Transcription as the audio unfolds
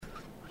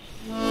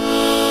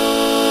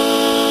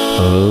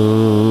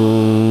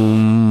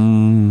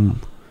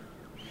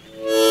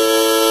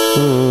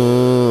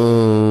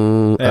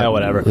Yeah,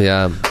 whatever.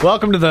 Yeah.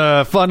 Welcome to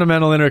the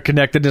fundamental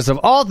interconnectedness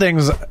of all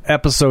things,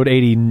 episode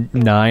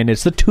 89.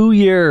 It's the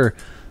 2-year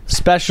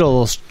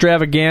special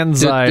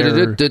extravaganza. All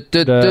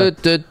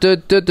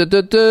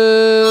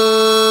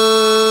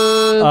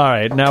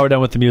right, now we're done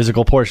with the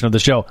musical portion of the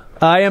show.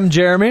 I am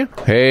Jeremy.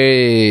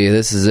 Hey,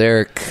 this is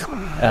Eric.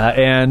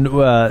 And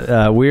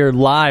we're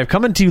live,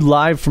 coming to you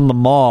live from the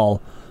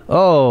mall.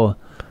 Oh,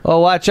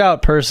 watch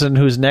out, person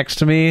who's next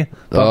to me,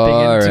 bumping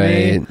into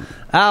me.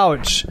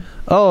 Ouch.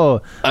 Oh,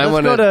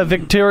 let's go to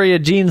Victoria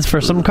Jeans for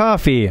some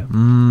coffee.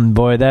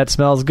 Boy, that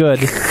smells good.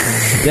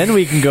 Then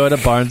we can go to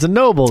Barnes &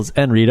 Nobles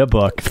and read a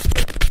book.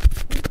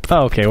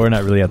 Oh, okay, we're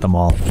not really at the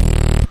mall.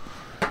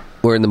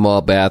 We're in the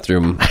mall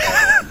bathroom.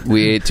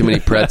 We ate too many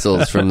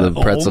pretzels from the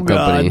pretzel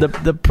company.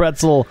 The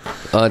pretzel.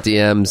 Auntie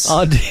M's.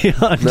 Auntie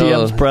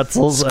M's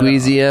pretzels.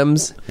 Squeezy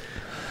M's.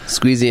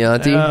 Squeezy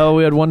Auntie. Oh,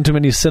 we had one too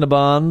many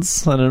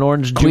Cinnabons and an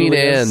orange Queen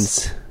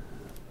Julius. Anne's.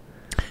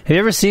 Have you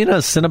ever seen a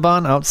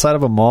Cinnabon outside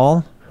of a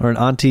mall? Or an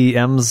Auntie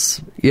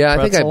M's Yeah,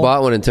 pretzel? I think I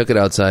bought one and took it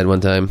outside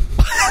one time.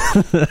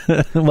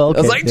 Well, okay.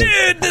 I was like,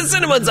 dude, the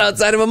Cinnamon's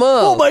outside of a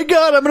mall. Oh my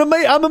god, I'm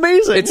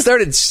amazing. It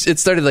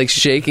started like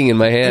shaking in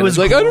my hand. It was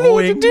like, I don't know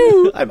what to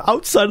do. I'm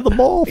outside of the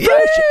mall.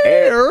 Fresh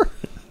air.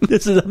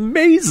 This is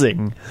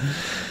amazing.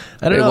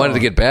 I wanted to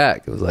get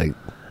back. It was like,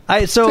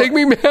 take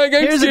me back.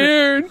 I'm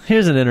scared.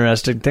 Here's an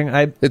interesting thing.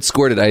 It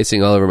squirted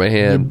icing all over my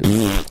hand.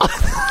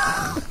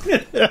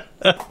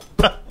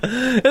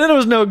 And then it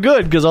was no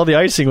good because all the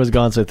icing was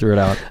gone, so I threw it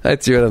out. I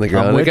threw it on the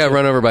ground. It got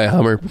run over by a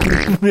Hummer.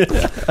 Then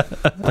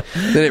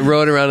it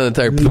rode around in the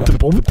tire.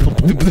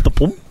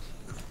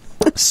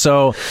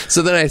 So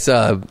then I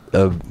saw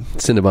a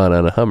Cinnabon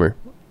on a Hummer.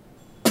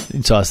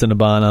 You saw a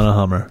Cinnabon on a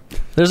Hummer.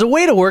 There's a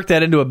way to work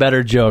that into a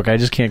better joke. I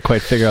just can't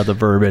quite figure out the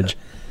verbiage.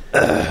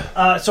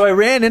 So I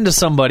ran into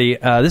somebody,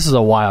 this is a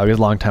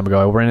long time ago,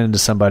 I ran into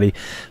somebody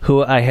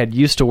who I had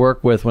used to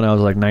work with when I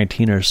was like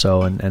 19 or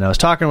so, and I was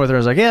talking with her. I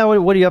was like, yeah,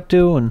 what are you up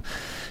to? And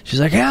she's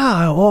like,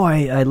 yeah,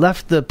 I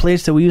left the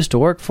place that we used to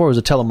work for. It was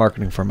a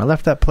telemarketing firm. I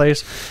left that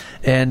place,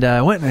 and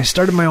I went and I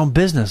started my own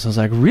business. I was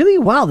like, really?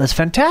 Wow, that's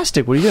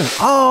fantastic. What are you doing?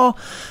 Oh,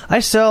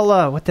 I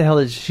sell, what the hell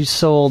is she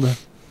sold?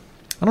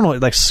 I don't know,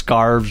 like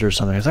scarves or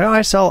something. I was like,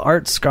 I sell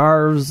art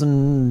scarves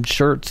and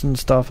shirts and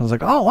stuff. I was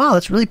like, oh, wow,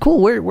 that's really cool.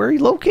 Where are you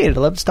located? I'd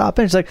love to stop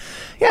in. She's like,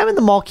 yeah, I'm in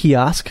the mall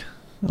kiosk.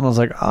 And I was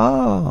like,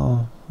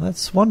 oh,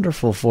 that's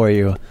wonderful for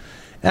you.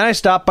 And I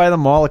stopped by the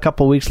mall a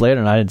couple weeks later,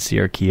 and I didn't see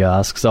her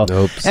kiosk. So,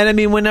 Oops. And I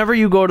mean, whenever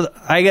you go to,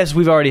 I guess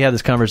we've already had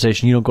this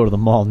conversation. You don't go to the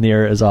mall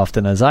near as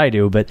often as I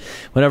do, but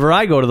whenever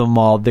I go to the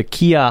mall, the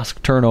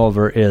kiosk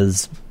turnover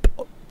is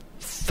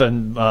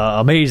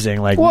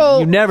amazing. Like,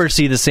 you never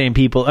see the same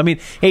people. I mean,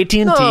 AT&T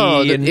and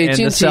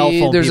the cell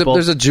phone people.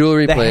 There's a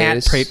jewelry the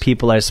place. The hat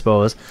people, I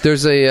suppose.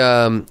 There's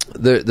a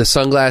the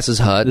sunglasses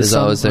hut is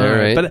always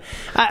there, right? But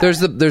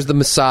there's the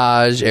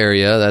massage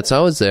area that's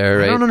always there,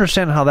 right? I don't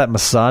understand how that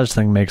massage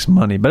thing makes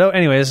money. But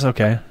anyways,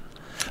 okay.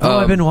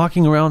 I've been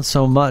walking around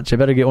so much. I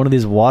better get one of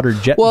these water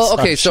jet. Well,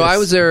 okay, so I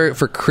was there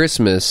for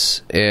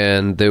Christmas,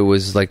 and there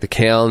was like the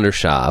calendar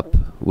shop,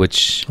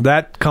 which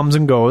that comes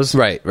and goes.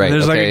 Right. And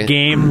there's like a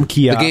game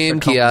kiosk. The game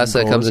kiosk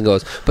that comes and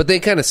goes, but they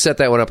kind of set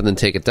that one up and then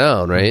take it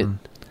down, right?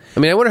 I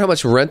mean, I wonder how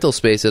much rental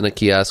space in a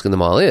kiosk in the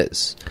mall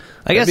is.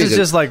 I guess it's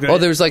just like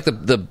there's like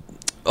actually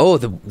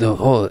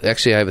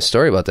I have a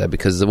story about that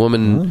because the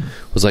woman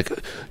was like,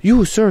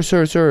 "You, sir,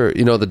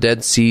 the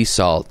Dead Sea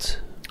salt."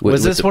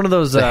 Was this one of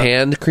those the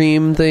hand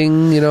cream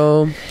thing,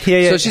 Yeah.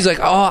 So she's like,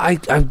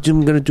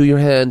 I'm gonna do your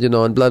hand,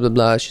 and blah blah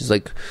blah. She's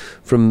like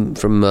from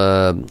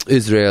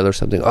Israel or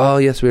something. Oh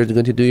yes, we're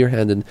going to do your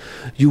hand, and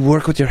you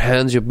work with your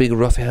hands, your big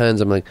rough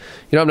hands. I'm like,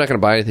 I'm not gonna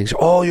buy anything. So,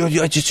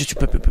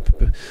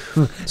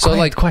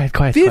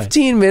 quiet.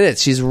 15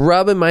 minutes. She's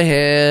rubbing my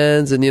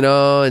hands, and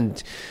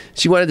and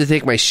she wanted to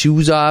take my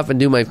shoes off and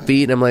do my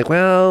feet, and I'm like,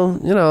 well,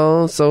 yeah,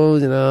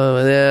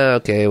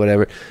 okay,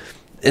 whatever.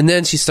 And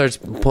then she starts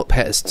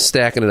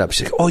stacking it up.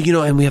 She's like,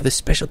 and we have this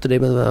special today.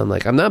 Blah, blah, blah. I'm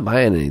like, I'm not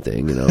buying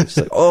anything, She's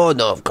like, oh,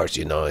 no, of course,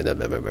 And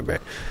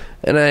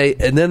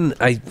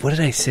what did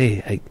I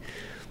say?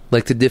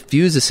 To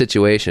diffuse the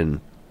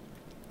situation,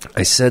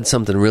 I said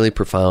something really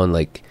profound,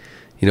 like,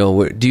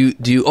 do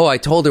you, I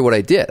told her what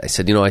I did. I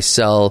said, I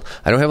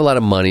don't have a lot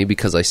of money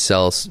because I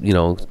sell,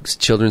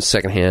 children's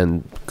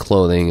secondhand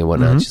clothing and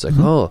whatnot. She's like,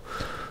 oh,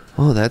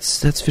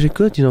 that's very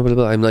good, blah, blah,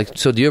 blah. I'm like,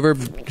 so do you ever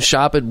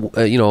shop at,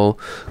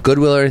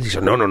 Goodwill or anything? She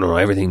said, no,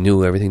 everything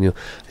new. I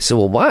said,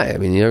 well, why? I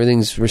mean,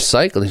 everything's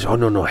recycled. He said, oh,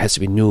 no, it has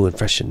to be new and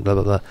fresh and blah,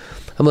 blah, blah.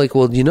 I'm like,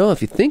 well,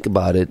 if you think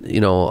about it,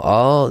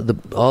 all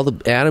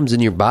the atoms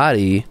in your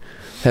body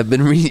have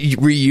been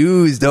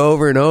reused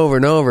over and over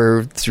and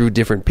over through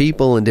different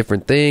people and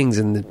different things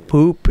and the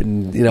poop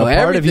and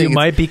part of you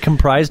might be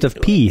comprised of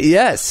pee.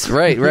 Yes,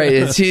 right.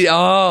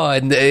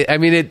 And I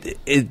mean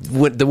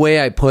the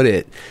way I put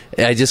it,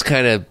 I just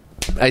kind of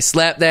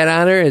slapped that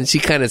on her and she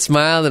kind of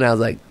smiled and I was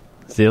like,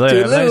 See you later.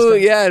 Have a nice Toodaloo,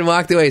 day. yeah, and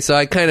walked away. So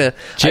I felt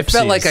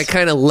Gypsies. like I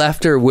kind of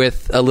left her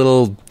with a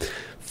little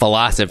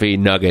philosophy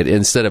nugget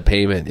instead of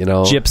payment, you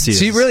know.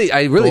 Gypsies.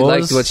 I really Those-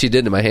 liked what she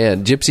did to my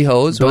hand. Gypsy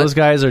hose. Those what?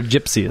 guys are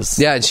gypsies.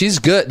 Yeah, and she's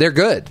good. They're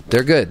good.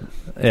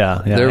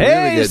 Yeah. They're really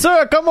Hey, good.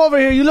 sir, come over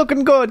here. You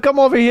looking good. Come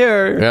over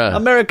here. Yeah.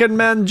 American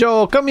man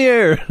Joe, come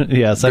here.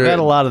 Yes, I've Good. had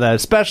a lot of that,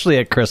 especially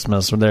at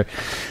Christmas when they're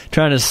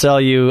trying to sell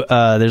you.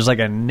 There's like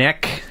a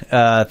neck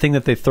thing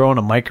that they throw in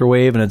a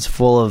microwave, and it's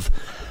full of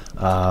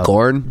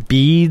Corn.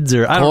 beads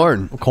or I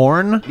don't know,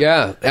 corn.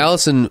 Yeah,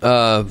 Allison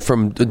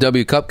from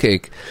W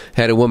Cupcake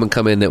had a woman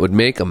come in that would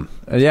make them.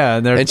 Yeah,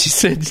 and they're And she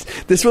said,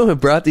 this woman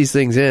brought these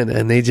things in,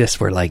 and they just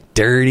were like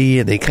dirty,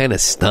 and they kind of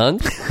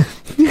stunk.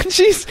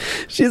 she's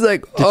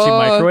like, did she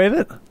microwave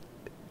it?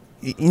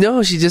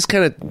 No, she just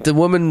kind of, the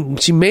woman,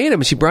 she made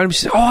them. She brought them.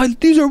 She said, oh,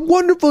 these are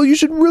wonderful. You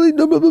should really,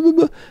 blah, blah, blah,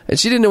 blah. And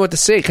she didn't know what to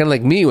say. Kind of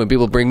like me when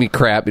people bring me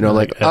crap, you know,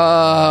 like,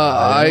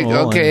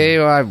 okay,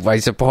 well, I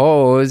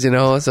suppose, you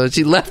know. So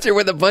she left her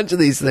with a bunch of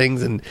these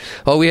things. And,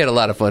 we had a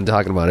lot of fun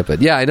talking about it.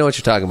 But yeah, I know what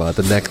you're talking about,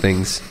 the neck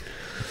things.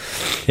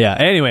 Yeah,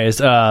 anyways,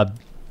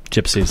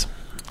 gypsies.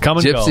 Come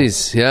and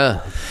Gypsies,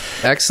 yeah.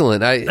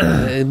 Excellent.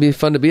 It'd be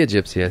fun to be a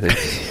gypsy, I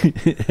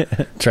think.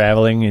 go.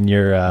 Traveling in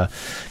your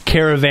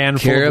caravan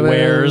full of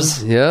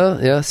wares.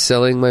 Yeah,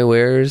 selling my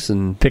wares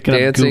and Picking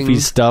dancing, up goofy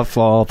stuff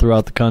all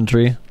throughout the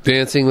country.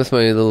 dancing with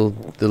my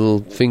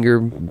little finger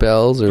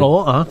bells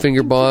or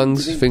finger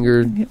bongs,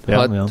 finger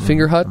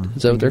hut.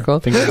 Is that what they're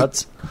called? Finger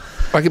huts.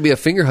 I could be a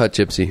finger hut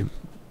gypsy.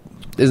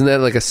 Isn't that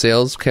like a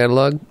sales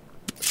catalog?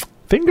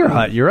 Finger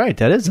Hut. You're right.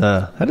 That is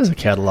a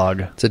catalog.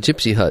 It's a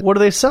gypsy hut. What do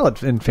they sell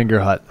in Finger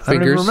Hut? I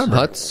don't even Fingers, remember.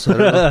 huts, I don't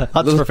know.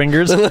 Huts for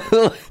fingers.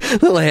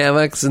 little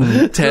hammocks and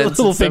tents.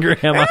 Little and stuff. finger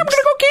hammocks. I'm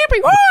gonna go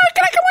camping. Oh,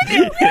 can I come with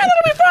you? Yeah,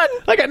 that'll be fun.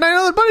 I got 9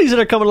 other buddies that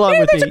are coming along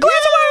with me. There's a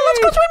glass of wine. Let's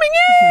go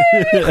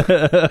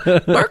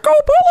swimming. Yay! Marco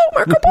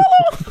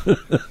Polo.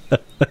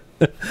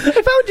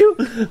 I found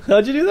you.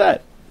 How'd you do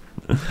that?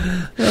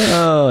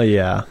 Oh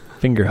yeah,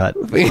 Finger Hut.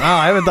 Wow,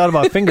 I haven't thought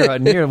about Finger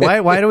Hut in here.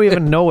 Why do we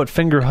even know what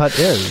Finger Hut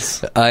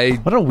is?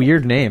 What a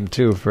weird name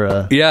too for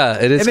a. Yeah,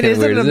 it is. I mean, kinda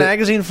isn't weird, it a isn't it?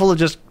 magazine full of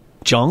just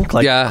junk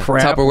like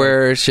crap,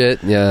 Tupperware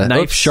shit. Yeah,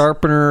 knife Oops.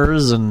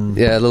 sharpeners and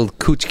Yeah, little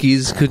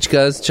kuchkas,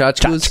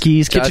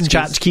 tchotchkes, kitchen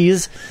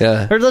tchotchkes.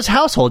 Yeah. Or those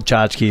household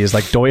tchotchkes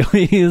like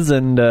doilies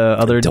and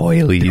other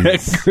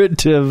Doilies.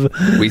 decorative.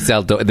 We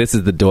sell. This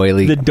is the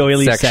doily. The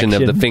doily section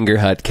of the Finger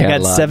Hut I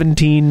catalog. got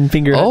 17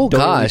 Finger Hut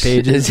doily gosh!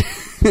 pages.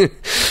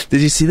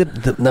 Did you see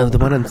the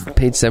one on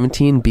page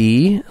 17B?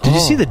 Did you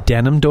see the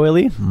denim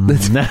doily?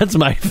 That's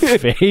my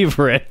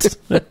favorite.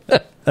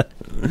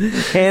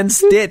 Hand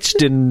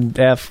stitched in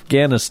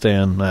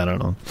Afghanistan. I don't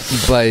know.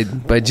 by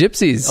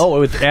gypsies? Oh,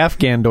 with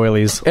Afghan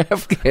doilies.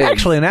 Afghan.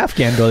 Actually, an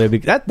Afghan doily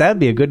that'd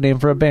be a good name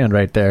for a band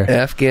right there.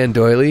 Afghan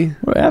doily.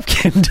 We're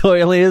Afghan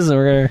doilies, and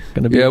we're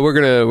gonna be Yeah, we're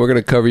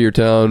gonna cover your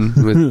town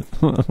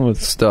with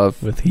with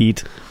stuff, with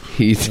heat,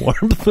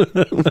 warmth.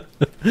 warmth.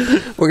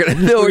 we're gonna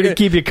We're gonna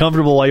keep you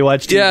comfortable while you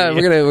watch TV. Yeah,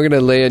 we're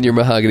gonna lay on your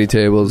mahogany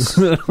tables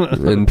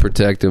and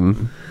protect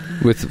them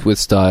with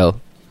style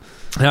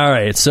All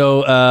right,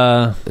 so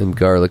and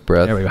garlic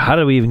breath. there we go. How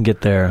did we even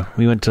get there?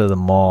 We went to the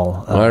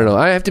mall. I don't know.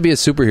 I have to be a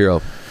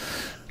superhero.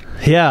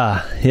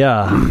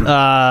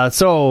 Yeah.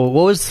 So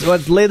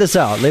lay this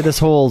out. Lay this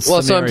whole.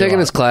 Well, so I'm taking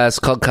this class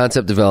called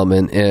Concept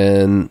Development,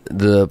 and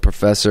the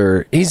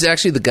professor, he's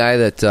actually the guy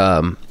that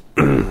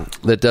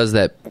that does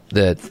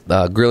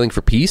that grilling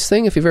for peace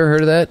thing. If you've ever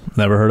heard of that.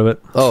 Never heard of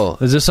it. Oh,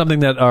 Is this something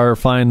that our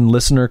fine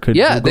listener could?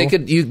 yeah, Google? they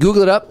could. You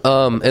Google it up,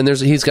 and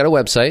he's got a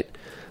website.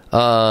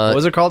 What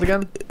was it called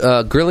again?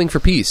 Grilling for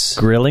Peace.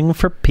 Grilling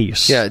for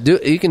Peace. Yeah,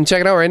 you can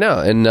check it out right now.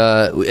 And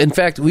in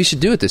fact, we should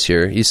do it this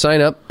year. You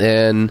sign up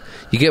and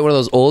you get one of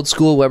those old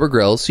school Weber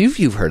grills.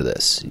 You've heard of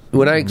this.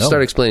 When I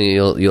start explaining,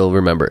 you'll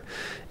remember.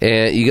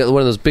 And you get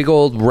one of those big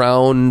old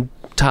round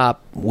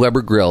top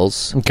Weber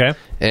grills. Okay.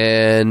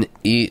 And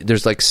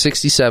there's like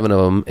 67 of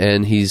them,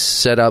 and he's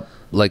set up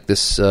like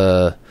this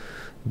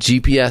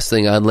GPS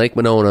thing on Lake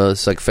Monona.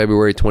 It's like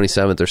February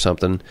 27th or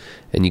something.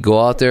 And you go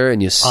out there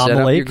and you set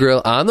up your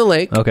grill on the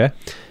lake. Okay.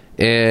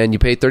 And you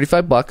pay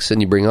 $35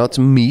 and you bring out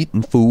some meat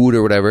and food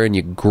or whatever and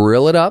you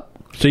grill it up.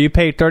 So you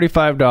pay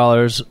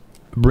 $35,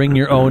 bring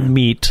your own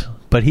meat,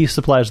 but he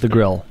supplies the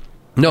grill.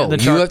 No,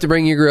 you have to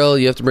bring your grill.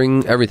 You have to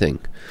bring everything.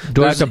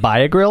 Do I have to buy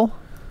a grill?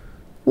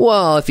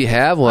 Well, if you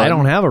have one. I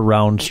don't have a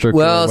round circular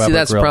Well, see, Weber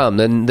that's grill. the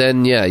problem.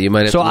 Then yeah, you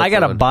might have So to look I got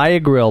to for one. buy a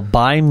grill,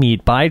 buy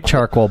meat, buy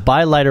charcoal,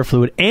 buy lighter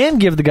fluid, and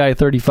give the guy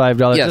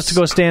 $35 Yes. just to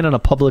go stand on a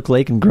public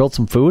lake and grill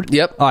some food?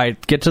 Yep. All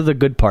right, get to the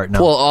good part now.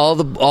 Well, all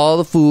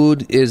the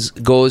food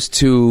goes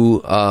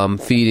to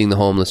feeding the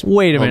homeless.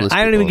 Wait a minute. homeless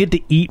I don't even people.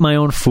 get to eat my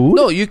own food?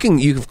 No, you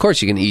can. Of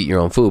course, you can eat your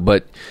own food,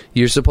 but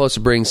you're supposed to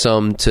bring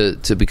some to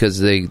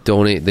because they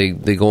donate. They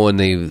go and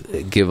they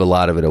give a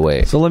lot of it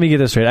away. So let me get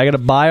this straight. I got to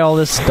buy all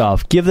this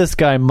stuff, give this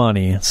guy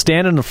money,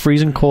 stand in a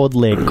freezing cold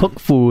lake, cook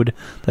food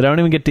that I don't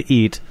even get to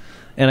eat,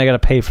 and I got to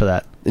pay for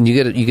that. And you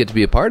get to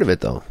be a part of it,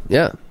 though.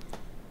 Yeah,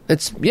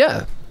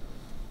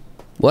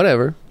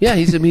 whatever. Yeah,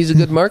 he's a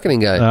good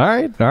marketing guy.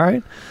 All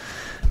right.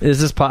 Is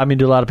this? I mean,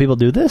 do a lot of people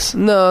do this?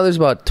 No, there's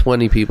about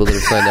 20 people that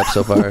have signed up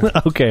so far.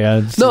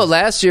 Okay. No,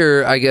 last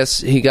year I guess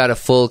he got a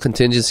full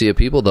contingency of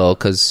people though,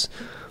 because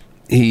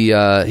he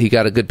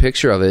got a good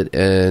picture of it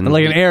and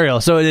like an aerial.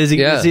 So does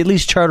he at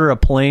least charter a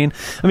plane?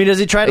 I mean, does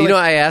he try to?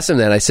 I asked him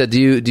that. I said, "Do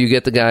you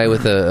get the guy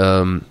with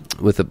a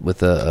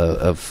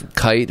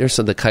kite or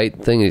something? The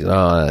kite thing?"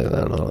 I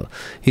don't know.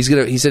 He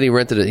said he's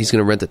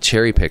gonna rent a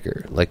cherry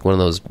picker, like one of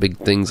those big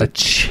things. A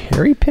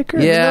cherry picker?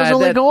 Yeah, those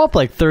only go up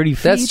like 30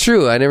 feet. That's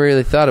true. I never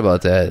really thought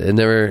about that. It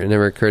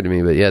never occurred to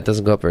me. But yeah, it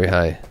doesn't go up very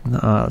high.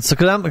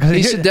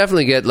 He should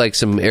definitely get like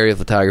some aerial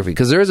photography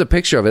because there is a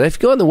picture of it. If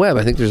you go on the web,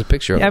 I think there's a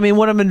picture of it. I mean,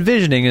 what I'm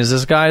envisioning is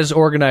this guy's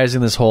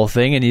organizing this whole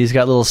thing, and he's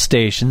got little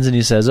stations, and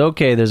he says,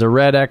 "Okay, there's a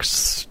red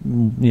X,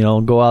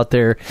 go out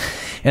there,"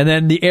 and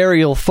then the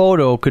aerial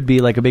photo could be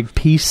like a big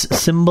peace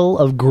symbol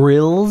of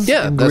grills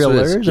and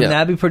grillers, and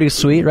that'd be pretty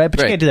sweet, right?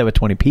 But you can't do that with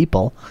 20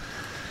 people.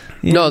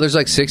 No, there's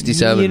like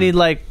 67. You need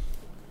like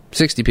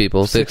 60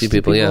 people, 50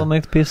 people, to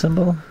make the peace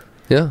symbol.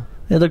 Yeah.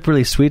 It looked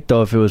really sweet,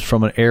 though, if it was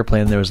from an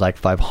airplane and there was like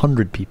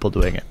 500 people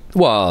doing it.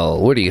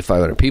 Well, where do you get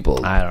 500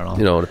 people? I don't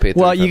know. To pay.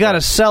 Well, you got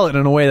to sell it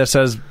in a way that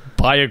says,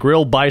 buy a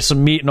grill, buy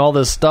some meat and all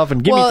this stuff,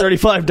 and give me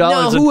 $35.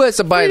 No, who has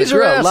to buy the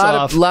grill? A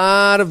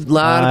lot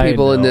of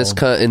people in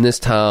this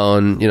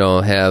town,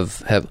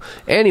 have.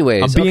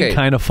 Anyways, I'm being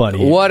kind of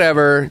funny.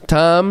 Whatever,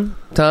 Tom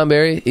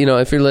Barry.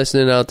 If you're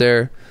listening out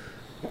there,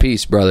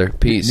 peace, brother.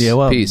 Peace. Yeah,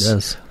 well, peace.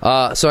 Yes.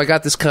 So I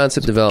got this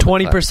concept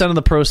development. 20% of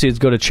the proceeds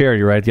go to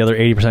charity, right? The other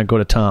 80% go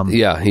to Tom.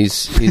 Yeah,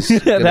 he's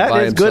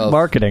that is good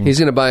marketing. He's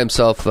going to buy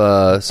himself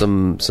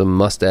some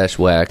mustache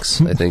wax,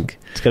 I think.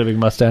 He's got a big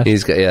mustache.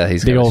 He's got a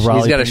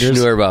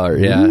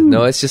Schnurrbauer. Yeah, Ooh.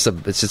 No, it's just a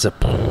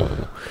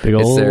big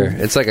old.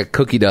 It's like a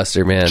cookie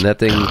duster, man. That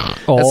thing.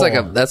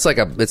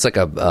 It's like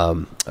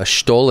a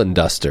Stollen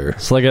duster.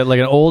 It's like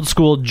an old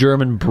school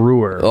German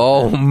brewer.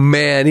 Oh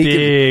man,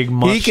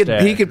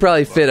 mustache. He could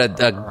probably fit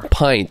a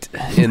pint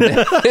in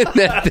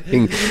that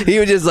thing. He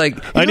was just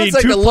like I need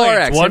like two the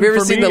Lorax. pints, Have you ever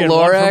seen the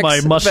Lorax? My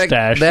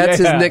mustache. That's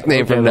his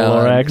nickname from now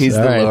on. He's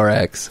the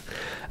Lorax.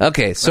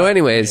 Okay, so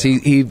anyways,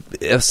 he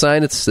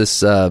assigned us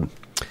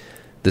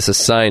this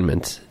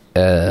assignment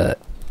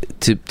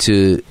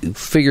to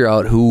figure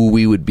out who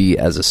we would be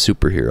as a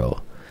superhero.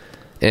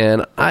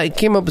 And I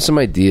came up with some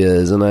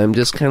ideas, and I'm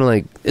just kind of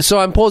like... So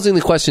I'm posing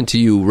the question to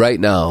you right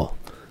now,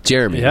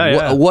 Jeremy.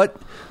 Yeah.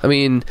 What I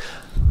mean,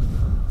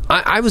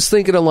 I was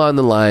thinking along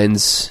the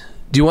lines...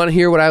 Do you want to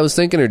hear what I was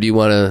thinking, or do you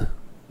want to...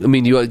 I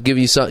mean, do you want to give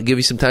you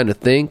some time to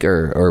think,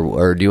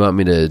 or do you want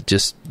me to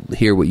just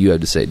hear what you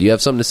have to say? Do you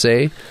have something to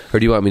say, or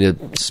do you want me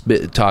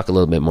to talk a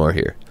little bit more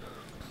here?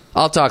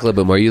 I'll talk a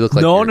little bit more. You look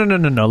like no.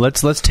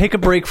 Let's take a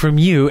break from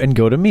you and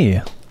go to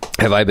me.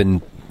 Have I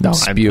been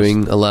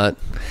spewing a lot?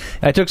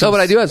 I took. But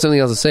I do have something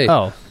else to say.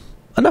 Oh,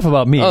 enough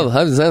about me. Oh,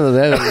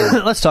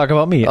 let's talk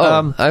about me.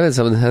 I had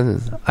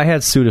something. I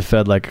had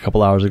Sudafed like a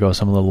couple hours ago.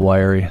 So I'm a little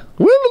wiry.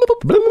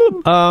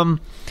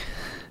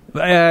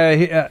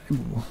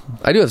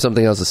 I do have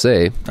something else to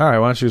say. All right,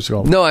 why don't you just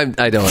go? No, I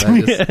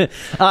don't.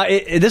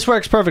 This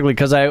works perfectly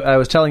because I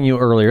was telling you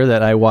earlier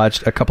that I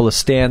watched a couple of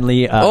Stan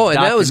Lee and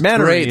that was a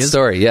great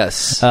story.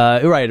 Yes,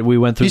 right. We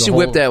went through. You should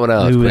whip that one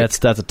out.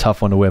 That's a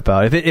tough one to whip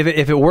out.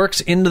 If it works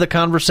into the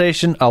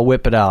conversation, I'll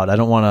whip it out. I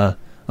don't want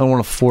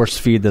to force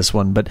feed this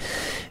one, but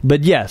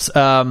yes.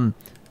 The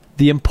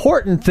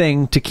important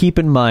thing to keep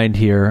in mind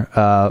here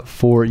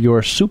for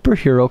your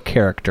superhero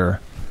character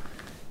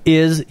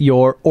is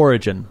your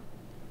origin.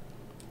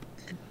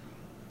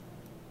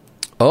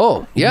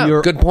 Oh, yeah,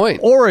 your good point.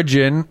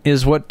 Origin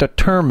is what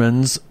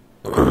determines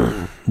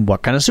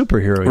what kind of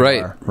superhero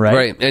you are.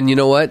 Right. And you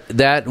know what?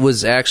 That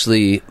was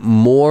actually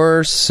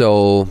more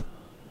so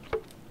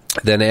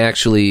than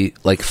actually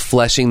like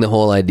fleshing the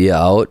whole idea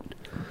out.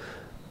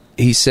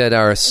 He said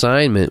our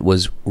assignment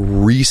was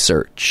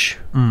research.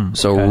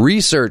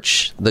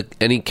 Research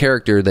any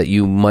character that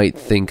you might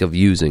think of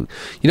using.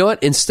 You know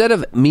what? Instead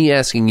of me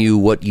asking you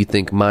what you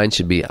think mine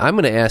should be, I'm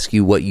going to ask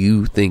you what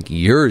you think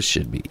yours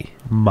should be.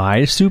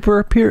 My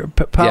power?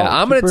 Yeah,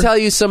 I'm going to tell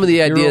you some of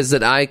the ideas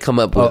that I come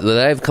up with.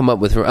 That I've come up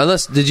with.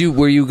 Unless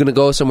were you going to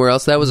go somewhere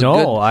else? That was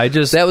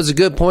that was a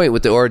good point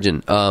with the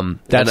origin.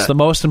 That's the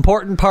most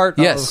important part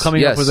of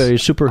coming up with a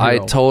superhero. I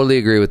totally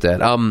agree with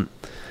that.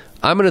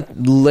 I'm going to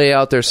lay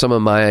out there some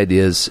of my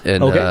ideas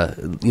and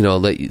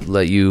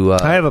let you.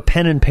 I have a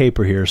pen and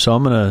paper here, so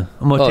I'm gonna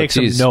take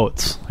some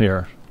notes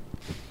here.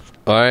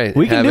 All right,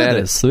 we can do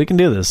this. We can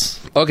do this.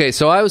 Okay,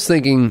 so I was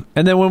thinking,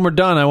 and then when we're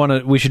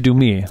done, we should do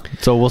me.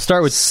 So we'll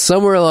start with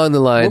somewhere along the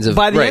lines of.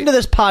 By the end of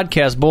this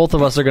podcast, both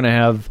of us are going to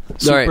have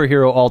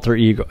superhero alter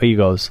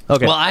egos.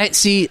 Okay. Well, I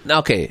see.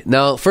 Okay,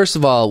 now first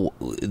of all,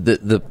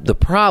 the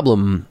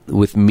problem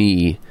with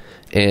me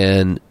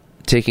and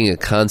taking a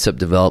concept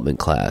development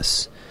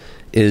class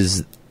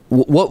is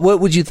what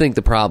would you think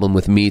the problem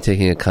with me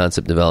taking a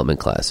concept development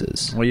class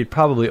is? Well, you'd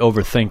probably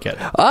overthink it.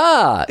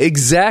 Ah,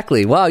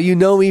 exactly. Wow, you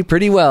know me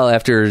pretty well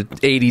after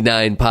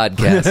 89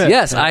 podcasts.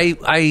 Yes,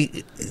 I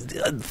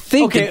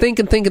think and think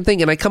and think and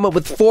think, and I come up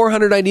with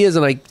 400 ideas,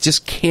 and I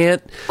just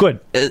can't. Good.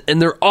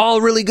 And they're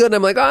all really good, and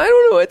I'm like, I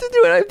don't know what to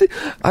do. And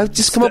I've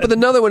just come up with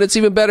another one. It's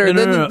even better, and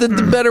then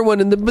the better one,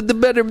 and the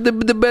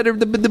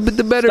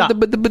better.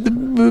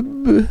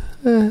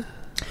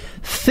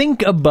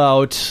 Think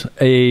about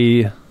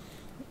a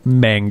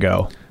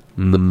mango.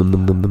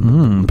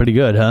 Pretty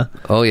good, huh?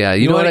 Oh yeah,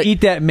 you know what?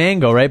 Eat that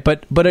mango, right?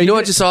 But you know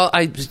what?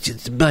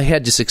 My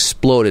head just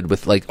exploded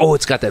with like, oh,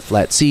 it's got that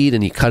flat seed,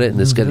 and you cut it, and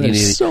it's got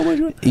so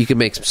much. You can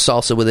make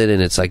salsa with it,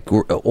 and it's like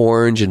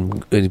orange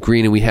and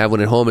green, and we have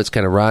one at home. It's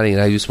kind of rotting,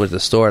 and I just went to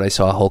the store and I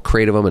saw a whole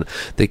crate of them, and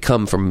they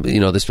come from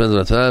this.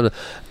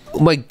 Oh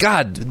my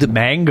God, the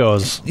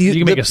mangoes! You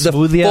can make a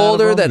smoothie the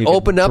folder out of them. that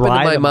opened up into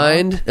my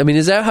mind. I mean,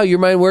 is that how your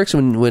mind works?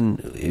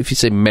 When if you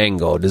say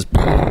mango, does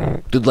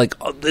like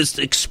this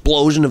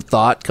explosion of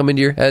thought come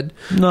into your head?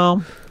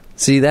 No.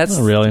 See, that's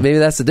not really. Maybe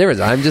that's the difference.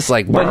 I'm just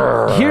like.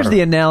 But here's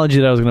the analogy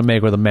that I was going to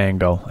make with a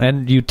mango,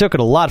 and you took it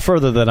a lot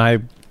further than I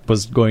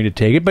was going to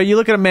take it. But you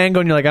look at a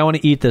mango and you're like, I want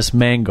to eat this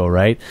mango,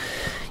 right?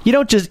 You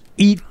don't just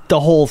eat the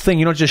whole thing.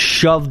 You don't just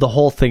shove the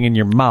whole thing in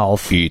your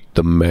mouth. Eat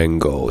the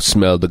mango.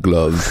 Smell the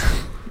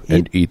glove.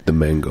 And eat the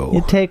mango.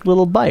 You take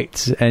little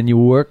bites and you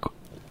work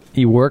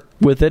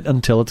with it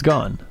until it's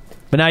gone.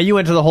 But now you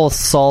went to the whole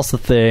salsa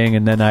thing,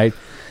 and then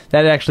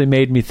that actually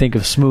made me think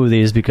of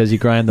smoothies, because you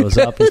grind those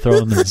up, you throw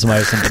them in some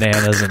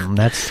bananas, and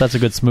that's a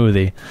good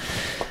smoothie.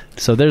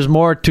 So there's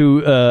more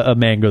to a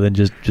mango than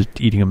just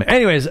eating them.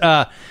 Anyways,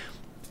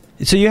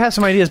 so you have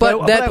some ideas,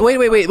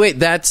 wait.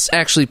 That's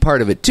actually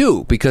part of it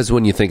too, because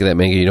when you think of that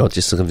mango, you don't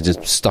just think of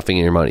just stuffing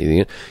in your mouth.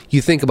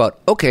 You think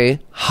about, okay,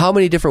 how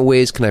many different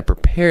ways can I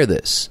prepare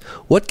this?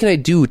 What can I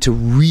do to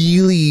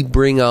really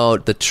bring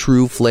out the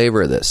true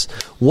flavor of this?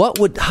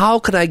 How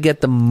could I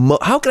get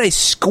how can I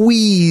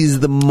squeeze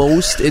the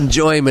most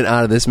enjoyment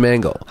out of this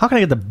mango? How can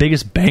I get the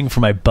biggest bang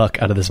for my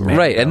buck out of this mango?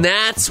 Right, and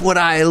that's what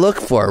I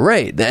look for,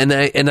 right? And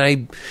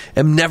I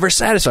am never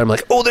satisfied. I'm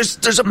like, oh,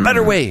 there's a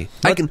better way.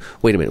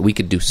 Wait a minute, we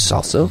could do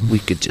salsa. We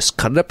could just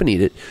cut it up and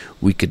eat it.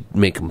 We could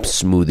make them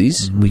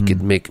smoothies. We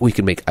could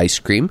make ice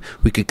cream.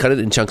 We could cut it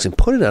in chunks and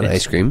put it on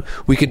ice cream.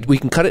 We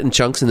can cut it in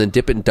chunks and then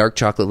dip it in dark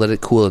chocolate, let it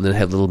cool, and then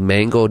have little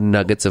mango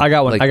nuggets of. I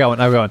got one.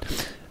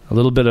 A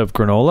little bit of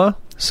granola,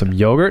 some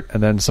yogurt,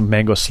 and then some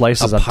mango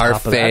slices on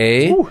top of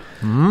that.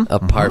 A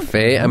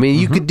parfait. I mean,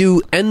 you could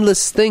do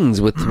endless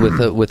things with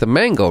a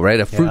mango,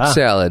 right? A fruit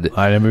salad.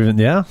 I never even.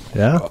 Yeah.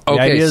 The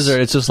ideas are.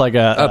 It's just like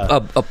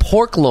a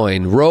pork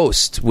loin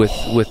roast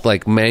with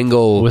like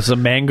mango, with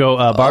some mango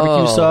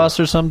barbecue sauce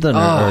or something,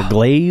 or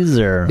glaze,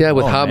 or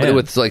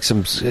with like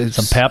some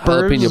peppers,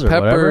 jalapeno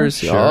peppers.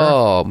 Sure.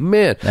 Oh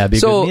man, that'd be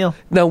a good meal.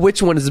 Now,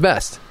 which one is the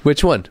best?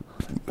 Which one?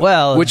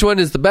 Well, which one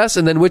is the best,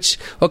 and then which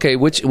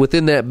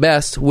within that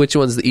best, which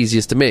one's the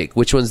easiest to make?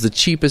 Which one's the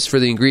cheapest for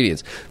the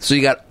ingredients? So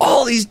you got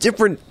all these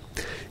different,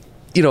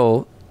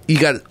 you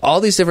got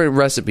all these different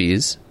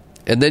recipes,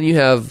 and then you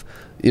have,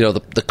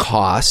 the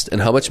cost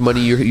and how much money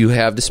you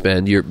have to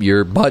spend,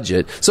 your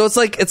budget. So it's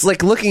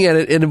like looking at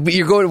it, and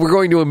we're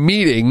going to a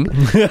meeting.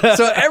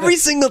 So every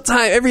single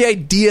time, every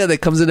idea that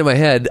comes into my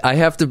head, I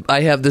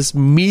have this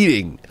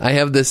meeting. I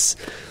have this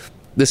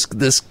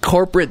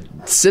corporate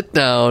sit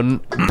down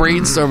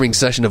brainstorming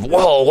session of,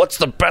 whoa, what's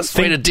the best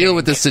way to deal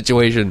with this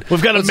situation?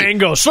 We've got a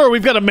mango. Sir,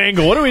 we've got a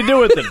mango. What do we do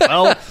with it?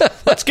 Well,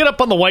 let's get up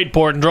on the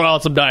whiteboard and draw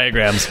out some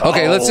diagrams.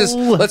 Okay,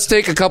 let's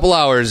take a couple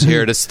hours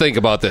here to think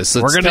about this.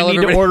 We're going to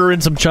need to order in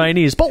some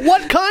Chinese. But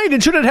what kind?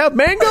 And should it have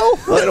mango?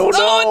 I don't know.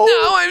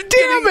 Oh, no,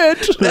 damn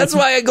it. That's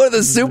why I go to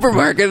the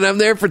supermarket and I'm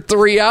there for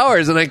 3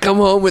 hours and I come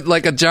home with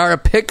like a jar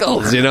of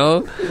pickles,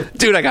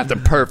 Dude, I got the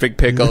perfect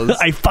pickles.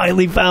 I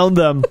finally found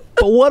them.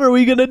 But what are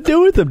we going to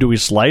do with them? Do we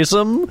slice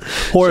them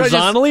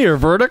horizontally or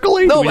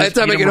vertically? No, by the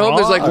time I get home,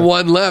 there's like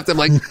one left. I'm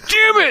like,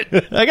 damn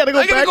it! I got to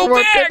go back for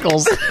more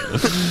pickles.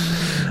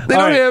 They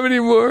don't have any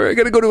more. I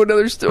got to go to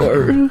another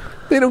store.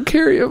 They don't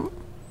carry them.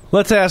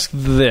 Let's ask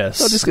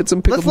this. I'll just get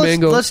some pickled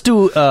mango. Let's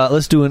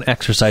do an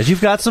exercise.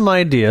 You've got some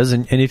ideas,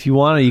 and if you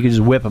want to, you can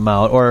just whip them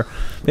out. Or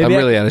maybe I'm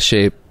really out of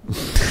shape.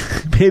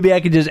 Maybe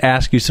I could just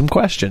ask you some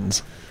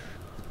questions.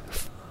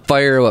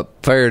 Fire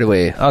it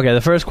away. Okay,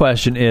 the first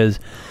question is,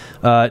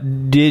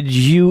 did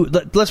you...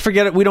 Let's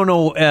forget it. We don't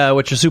know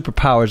what your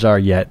superpowers are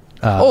yet.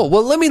 Well,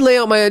 let me lay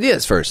out my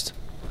ideas first.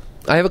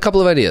 I have a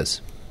couple of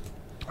ideas.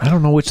 I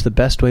don't know which the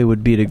best way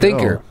would be to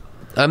Thinker. go.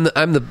 I'm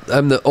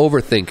the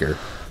overthinker.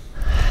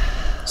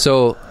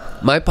 So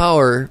my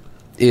power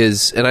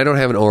is, and I don't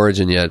have an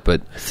origin yet,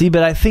 but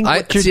but I think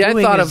what you're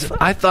doing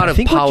I thought of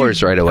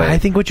powers right away. I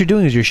think what you're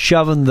doing is you're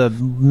shoving the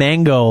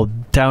mango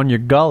down your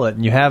gullet,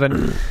 and you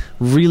haven't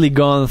really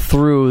gone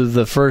through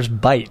the first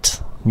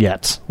bite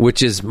yet.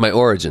 Which is my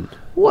origin.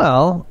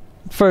 Well,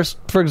 first,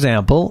 for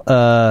example,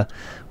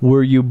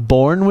 were you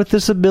born with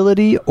this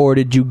ability, or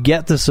did you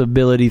get this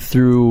ability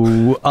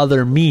through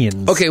other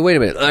means? Okay, wait a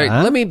minute. All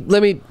right, let me.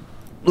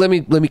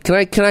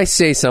 Can I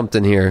say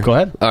something here? Go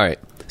ahead. All right.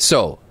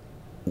 So,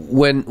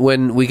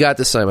 when we got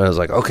this time, I was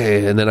like,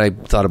 okay. And then I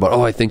thought about,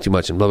 I think too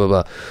much and blah, blah,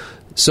 blah.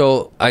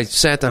 So I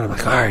sat down. I'm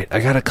like, all right, I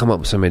got to come up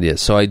with some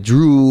ideas. So I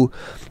drew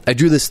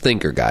this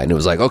thinker guy, and it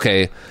was like,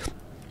 okay,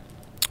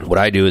 what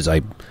I do is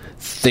I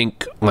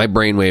think my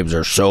brainwaves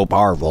are so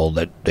powerful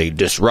that they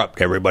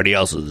disrupt everybody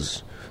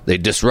else's. They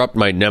disrupt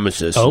my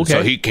nemesis, and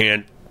so he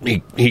can't.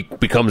 He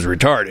becomes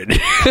retarded.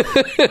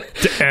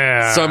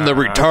 So I'm the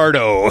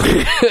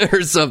retardo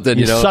or something.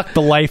 You know, suck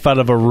the life out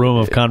of a room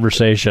of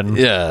conversation.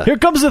 Yeah. Here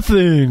comes the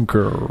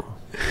thinker.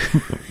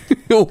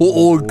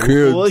 Old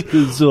kid.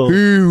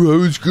 I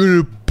was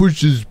gonna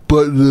push this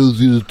button. I was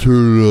gonna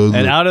turn it on.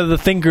 And out of the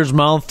thinker's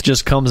mouth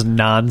just comes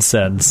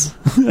nonsense.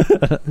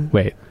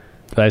 Wait.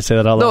 Did I say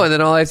that all? No, and then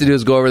all I have to do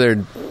is go over there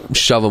and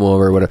shove them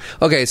over or whatever.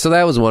 Okay, so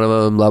that was one of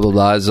them, blah, blah,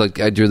 blah. It's like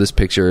I drew this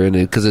picture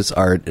because it's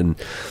art. And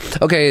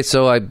okay,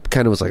 so I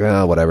kind of was like,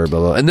 whatever, blah,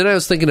 blah. And then I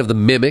was thinking of the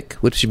Mimic,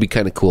 which should be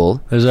kind of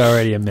cool. There's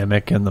already a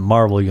Mimic in the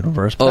Marvel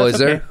universe. Oh, is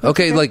there?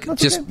 Okay, like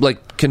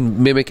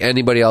can mimic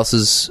anybody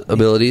else's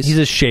abilities? He's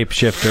a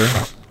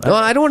shapeshifter. No,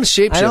 I don't want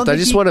to shapeshift. I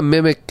just want to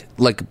mimic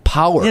like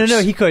powers.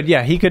 No, he could.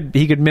 Yeah, he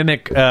could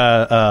mimic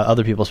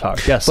other people's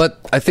powers. Yes,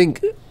 but I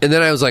think, and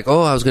then I was like,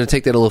 I was going to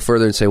take that a little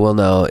further and say, well,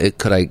 no,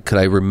 could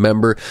I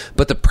remember?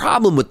 But the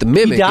problem with the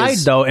Mimic, he died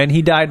though, and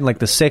he died in like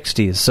the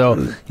 '60s,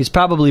 so he's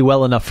probably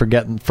well enough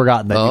forgotten that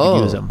you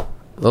could use him.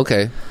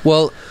 Okay.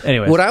 Well,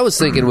 anyway, what I was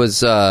thinking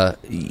was the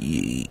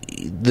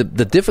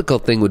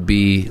difficult thing would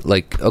be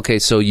like, okay,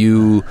 so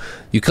you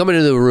come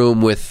into the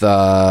room with.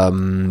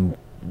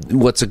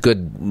 What's a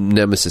good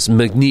nemesis?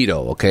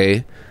 Magneto,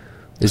 okay?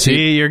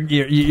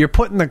 You're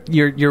putting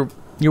you're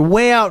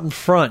way out in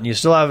front. And you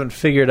still haven't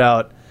figured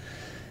out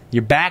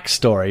your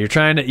backstory. You're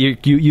trying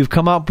to you've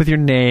come up with your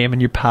name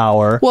and your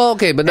power. Well,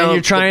 okay, but now and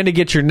you're trying to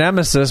get your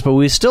nemesis, but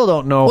we still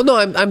don't know. Well, no,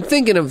 I'm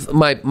thinking of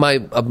my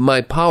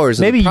powers.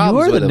 And maybe the you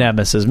are the him.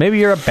 nemesis. Maybe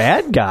you're a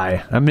bad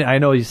guy. I mean, I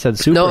know you said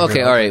super. No,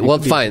 okay, all right. Well,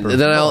 fine.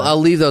 Then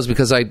I'll leave those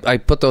because I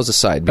put those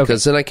aside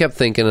because then I kept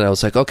thinking and I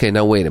was like, okay,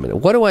 now wait a minute.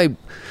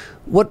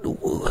 What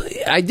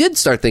I did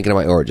start thinking of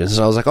my origins.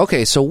 So I was like,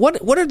 okay, so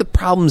what are the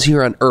problems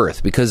here on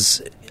Earth?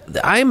 Because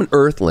I'm an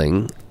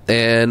Earthling,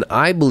 and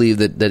I believe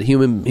that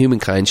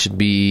humankind should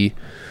be,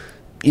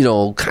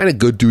 kind of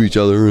good to each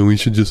other, and we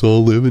should just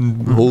all live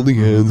in holding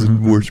hands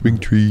and worshiping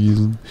trees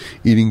and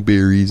eating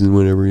berries and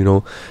whatever,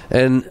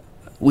 And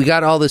we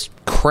got all this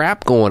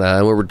crap going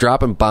on where we're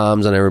dropping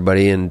bombs on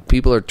everybody, and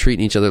people are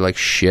treating each other like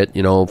shit,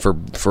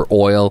 for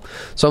oil.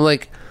 So I'm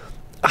like,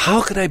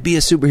 how could I be a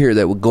superhero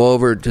that would go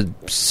over to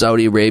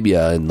Saudi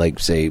Arabia and like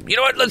say, you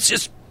know what, let's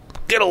just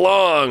get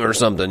along or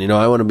something.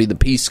 I want to be the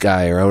peace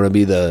guy, or I want to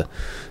be the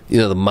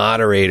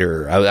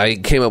moderator. I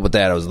came up with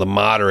that. I was the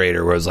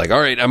moderator where I was like, all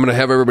right, I'm going to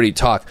have everybody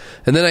talk.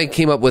 And then I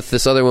came up with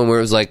this other one where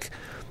it was like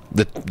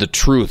the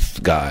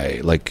truth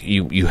guy. Like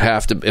you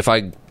have to, if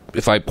I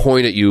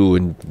point at you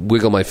and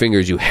wiggle my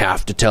fingers, you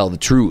have to tell the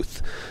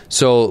truth.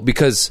 So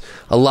because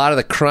a lot of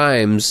the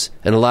crimes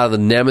and a lot of the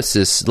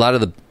nemesis, a lot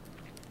of the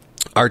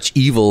arch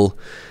evil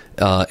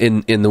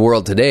in the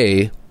world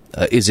today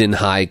is in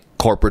high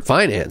corporate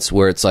finance,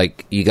 where it's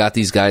like you got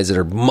these guys that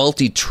are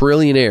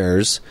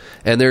multi-trillionaires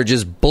and they're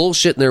just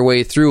bullshitting their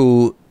way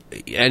through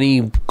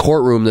any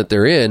courtroom that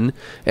they're in,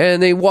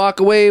 and they walk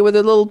away with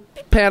a little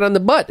pat on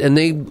the butt, and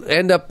they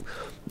end up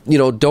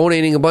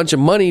donating a bunch of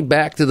money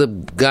back to the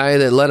guy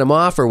that let him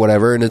off or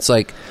whatever. And it's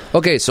like,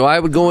 okay, so I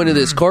would go into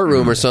this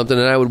courtroom or something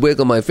and I would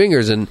wiggle my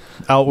fingers and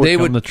out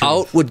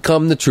would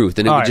come the truth,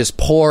 and it would just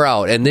pour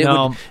out. And they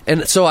would,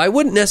 and so I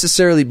wouldn't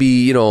necessarily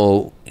be,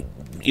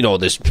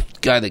 this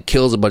guy that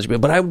kills a bunch of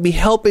people, but I would be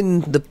helping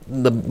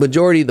the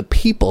majority of the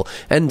people.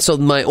 And so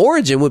my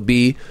origin would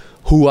be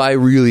who I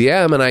really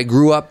am. And I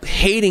grew up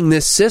hating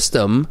this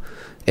system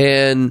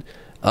and,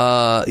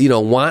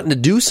 wanting to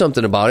do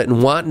something about it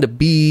and wanting to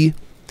be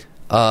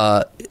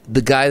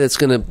the guy that's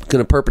gonna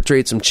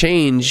perpetrate some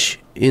change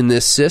in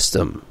this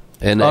system,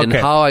 and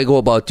how I go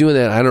about doing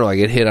that, I don't know. I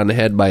get hit on the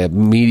head by a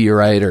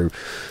meteorite, or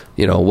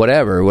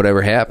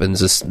whatever happens.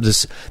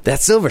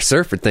 That Silver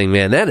Surfer thing,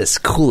 man, that is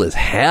cool as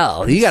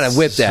hell. You gotta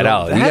whip that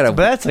out.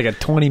 That's like a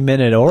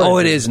 20-minute order. Oh,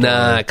 it is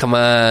not. Come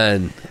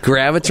on,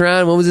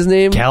 Gravitron. What was his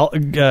name? Oh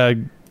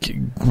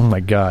my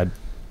god.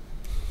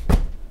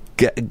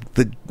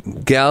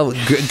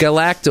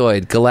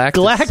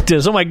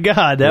 Galactus. Oh my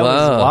god,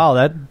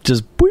 that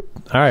just boop.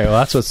 All right, well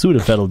that's what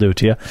Sudafed will do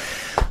to you.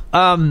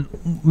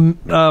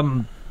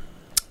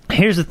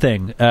 Here's the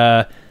thing.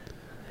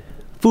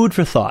 Food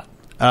for thought.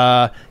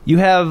 You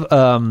have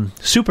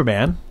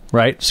Superman,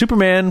 right?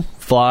 Superman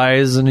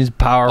flies and he's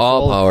powerful.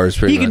 All powers,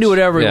 pretty much. He can do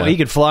whatever he wants. He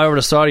could fly over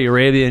to Saudi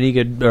Arabia and he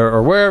could,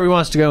 or wherever he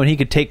wants to go, and he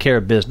could take care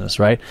of business,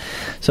 right?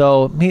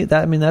 So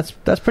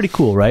that's pretty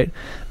cool, right?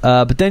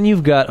 But then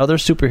you've got other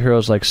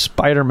superheroes like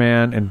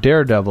Spider-Man and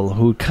Daredevil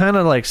who kind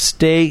of like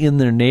stay in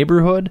their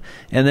neighborhood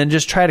and then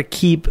just try to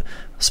keep.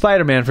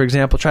 Spider-Man, for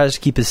example, tries to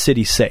keep his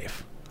city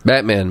safe.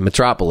 Batman,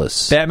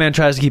 Metropolis. Batman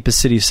tries to keep his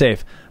city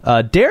safe.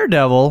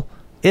 Daredevil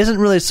isn't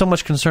really so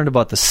much concerned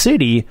about the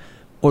city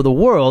or the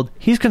world.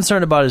 He's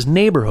concerned about his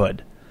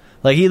neighborhood.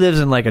 Like, he lives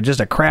in like just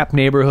a crap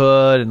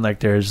neighborhood, and like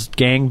there's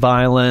gang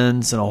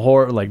violence and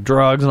like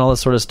drugs and all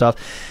this sort of stuff,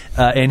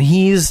 and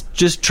he's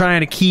just trying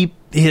to keep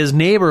his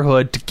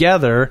neighborhood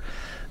together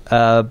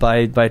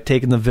by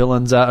taking the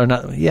villains out. Or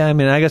not? Yeah, I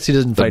mean, I guess he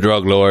doesn't The fight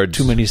drug lords.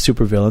 too many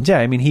supervillains. Yeah,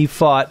 I mean, he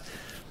fought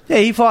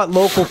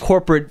local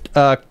corporate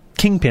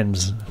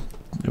kingpins,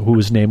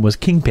 whose name was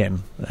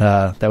Kingpin.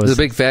 That was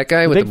The big fat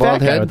guy with the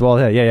bald head? With the bald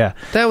head, yeah.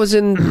 That was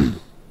in...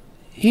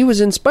 He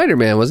was in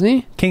Spider-Man, wasn't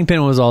he?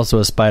 Kingpin was also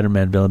a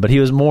Spider-Man villain, but he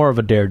was more of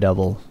a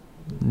Daredevil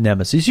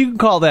nemesis. You can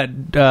call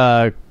that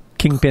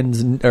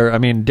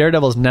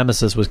Daredevil's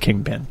nemesis was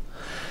Kingpin.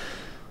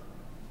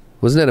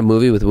 Wasn't that a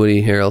movie with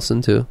Woody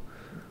Harrelson, too?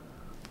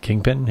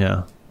 Kingpin,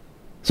 yeah.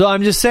 So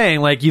I'm just saying,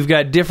 like, you've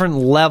got different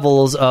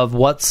levels of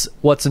what's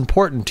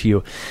important to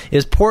you.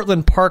 Is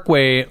Portland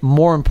Parkway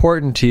more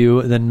important to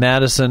you than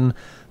Madison,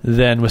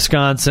 than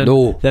Wisconsin,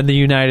 No. than the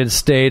United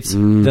States,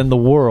 than the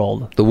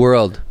world? The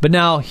world. But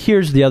now,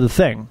 here's the other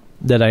thing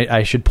that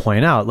I should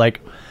point out.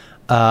 Like,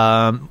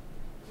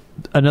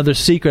 another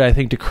secret, I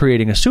think, to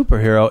creating a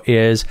superhero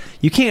is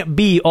you can't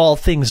be all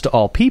things to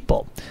all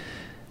people.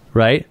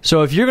 Right?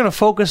 So if you're going to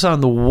focus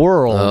on the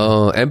world...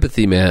 Oh,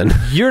 empathy, man.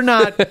 You're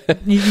not...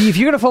 if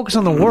you're going to focus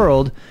on the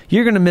world,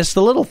 you're going to miss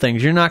the little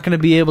things. You're not going to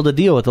be able to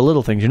deal with the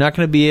little things. You're not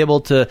going to be able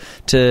to...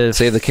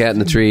 Save the cat in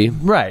the tree.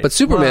 Right. But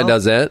Superman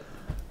does that.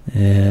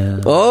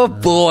 Yeah. Oh,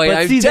 boy. But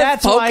I'm see,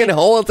 just poking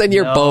holes in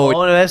your boat.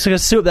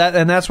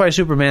 And that's why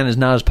Superman is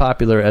not as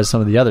popular as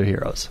some of the other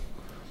heroes.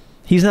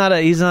 He used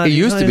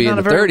to be in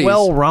the 30s.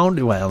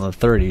 Well-rounded. Well, in the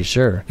 30s,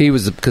 sure. He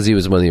was, because he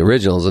was one of the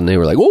originals, and they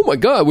were like, "Oh my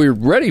God, we're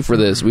ready for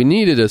this. We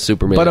needed a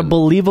Superman." But a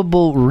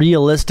believable,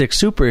 realistic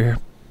super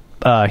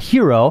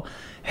hero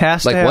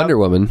has like to have... Wonder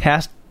Woman.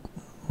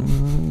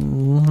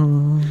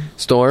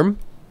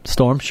 Storm.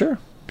 Sure.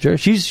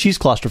 She's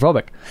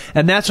claustrophobic,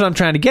 and that's what I'm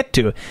trying to get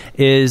to.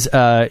 Is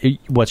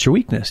what's your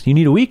weakness? You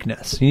need a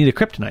weakness. You need a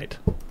kryptonite.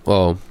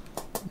 Oh,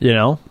 you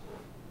know.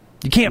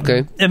 You can't.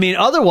 Okay. I mean,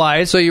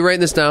 otherwise. So you're writing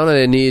this down, and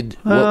I need.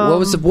 What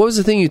was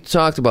the thing you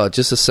talked about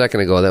just a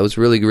second ago? That was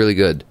really, really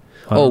good.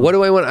 What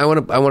do I want?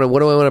 What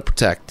do I want to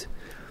protect?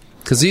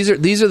 Because these are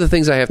the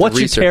things I have to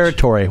research. What's your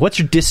territory? What's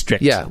your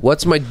district? Yeah.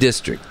 What's my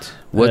district?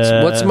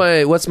 What's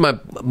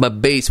my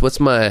base? What's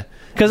my?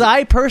 Because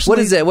I personally...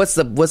 What is that? What's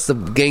the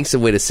gangster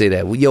way to say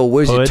that? Yo,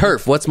 where's your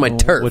turf? What's my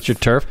turf? What's your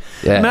turf?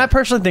 Yeah. I mean, I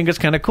personally think it's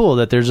kind of cool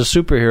that there's a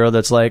superhero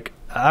that's like,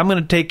 I'm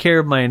going to take care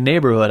of my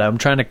neighborhood. I'm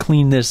trying to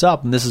clean this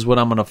up, and this is what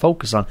I'm going to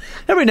focus on.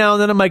 Every now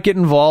and then I might get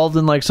involved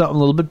in like something a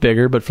little bit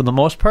bigger, but for the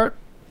most part...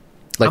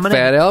 Like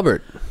Fat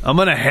Albert. I'm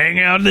going to hang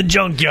out in the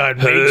junkyard,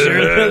 make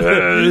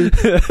sure...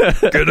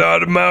 Get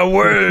out of my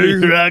way.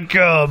 Here I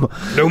come.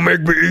 Don't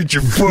make me eat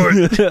your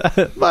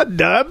foot. My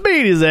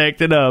diabetes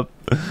acting up.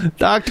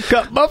 Doctor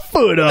cut my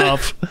foot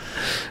off.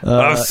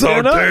 I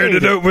sauteed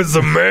it up with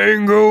some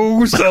mango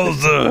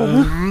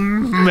salsa.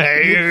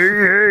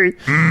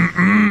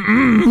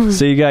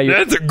 So you got your...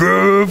 That's a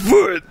good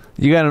foot.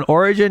 You got an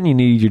origin, you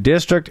need your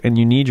district, and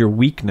you need your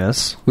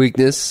weakness.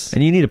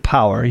 And you need a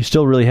power. You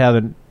still really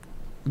haven't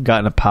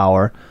gotten a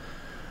power.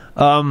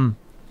 And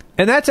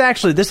this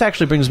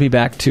actually brings me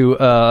back to...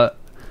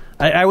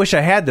 I wish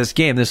I had this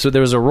game.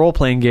 There was a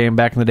role-playing game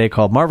back in the day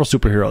called Marvel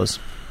Superheroes.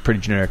 Pretty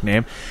generic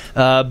name.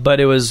 But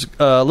it was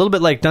a little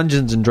bit like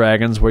Dungeons and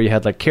Dragons, where you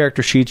had like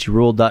character sheets, you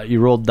rolled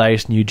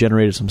dice, and you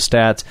generated some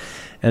stats.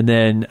 And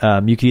then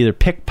you could either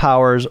pick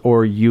powers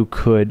or you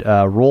could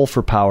roll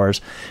for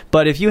powers.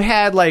 But if you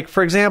had, like,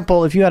 for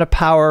example, if you had a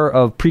power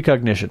of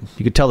precognition,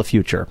 you could tell the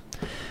future.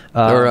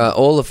 Or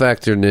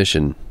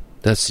olfactornition.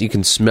 You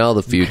can smell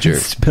the future.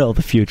 Smell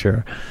the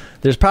future.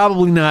 There's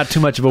probably not too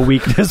much of a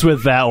weakness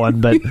with that one,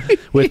 but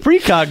with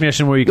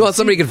precognition, where you can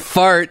somebody can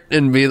fart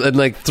and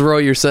throw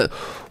your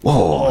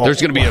whoa,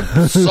 there's going to be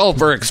a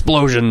sulfur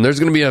explosion. There's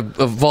going to be a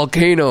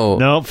volcano.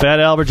 Nope, Fat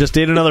Albert just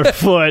ate another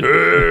foot.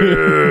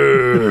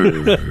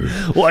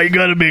 Why you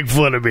gotta make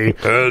fun of me?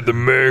 I had the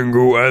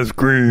mango ice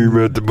cream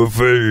at the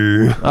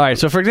buffet. All right,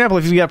 so for example,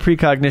 if you got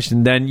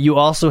precognition, then you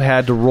also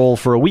had to roll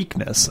for a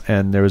weakness,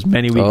 and there was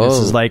many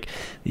weaknesses. Like,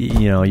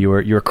 you know, you're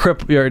a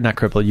cripple. You're not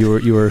cripple.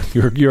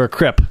 You're a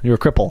crip. You're a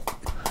cripple.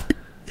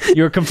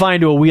 You were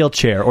confined to a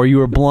wheelchair, or you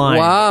were blind.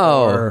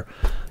 Wow.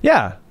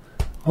 Yeah.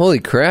 Holy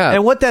crap.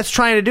 And what that's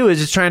trying to do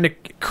is it's trying to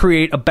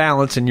create a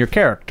balance in your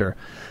character.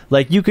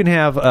 Like, you can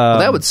have...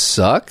 that would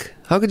suck.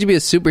 How could you be a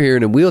superhero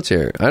in a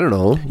wheelchair? I don't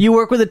know. You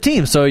work with a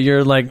team, so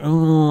you're like,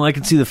 I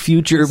can see the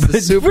future, but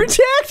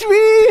protect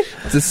me!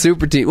 It's a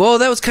super team. Well,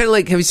 that was kind of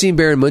like, have you seen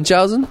Baron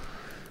Munchausen?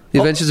 The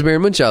Adventures of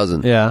Baron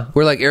Munchausen. Yeah.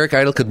 Where, like, Eric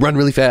Idle could run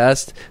really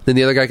fast, then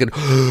the other guy could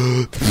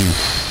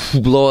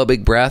blow a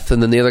big breath,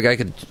 and then the other guy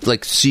could,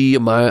 like, see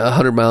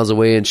 100 miles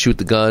away and shoot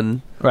the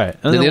gun. Right.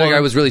 And then the other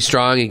guy was really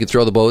strong, he could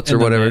throw the boats or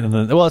whatever.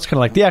 It's kind of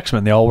like the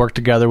X-Men. They all work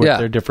together with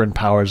their different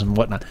powers and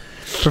whatnot.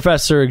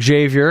 Professor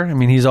Xavier, I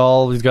mean, he's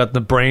got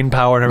the brain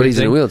power and everything. But he's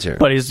in a wheelchair.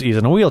 But he's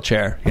in a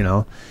wheelchair, you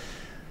know.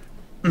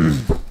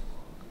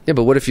 Yeah,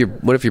 but what if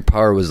your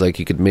power was like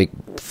you could make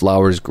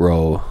flowers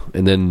grow,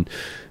 and then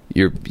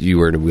you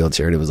were in a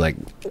wheelchair, and it was like,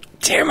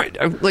 damn it!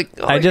 I'm like,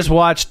 I just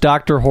watched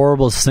Dr.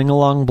 Horrible's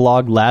sing-along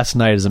blog last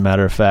night, as a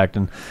matter of fact,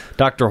 and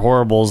Dr.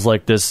 Horrible's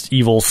like this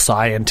evil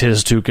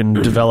scientist who can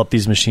develop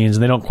these machines,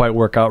 and they don't quite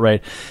work out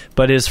right.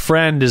 But his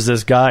friend is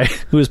this guy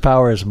whose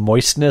power is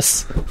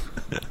moistness.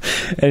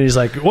 And he's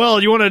like, well,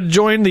 you want to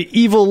join the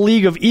evil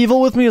League of Evil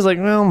with me? He's like,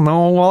 well,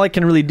 no, all I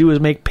can really do is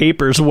make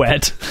papers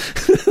wet.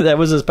 That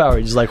was his power.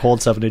 He just like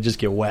hold stuff and it just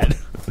get wet.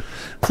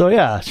 So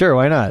yeah, sure,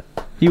 why not?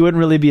 You wouldn't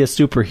really be a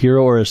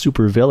superhero or a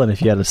supervillain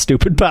if you had a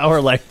stupid power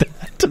like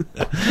that.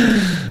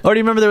 Or do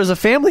you remember there was a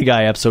Family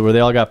Guy episode where they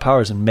all got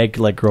powers and Meg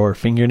could like grow her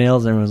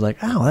fingernails, and everyone was like,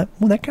 oh,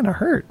 that kind of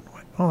hurt.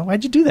 Oh,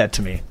 why'd you do that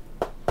to me?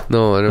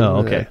 No, I don't know.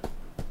 Oh, okay.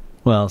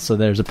 Well, so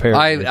there's a pair.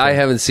 I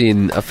haven't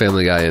seen a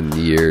Family Guy in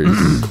years.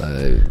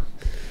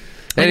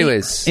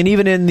 Anyways, and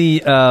even in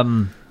the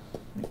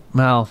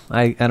well,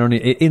 I don't.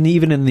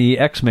 Even in the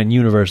X-Men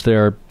universe,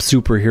 there are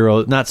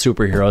superheroes, not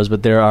superheroes,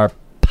 but there are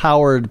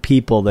powered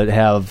people that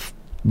have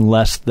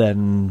less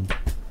than.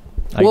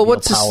 Well,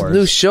 what's this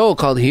new show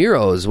called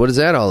Heroes? What is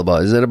that all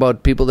about? Is that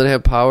about people that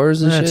have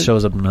powers and shit? That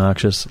show's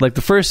obnoxious. Like,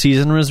 the first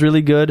season was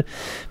really good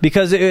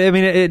because,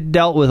 it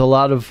dealt with a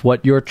lot of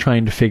what you're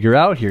trying to figure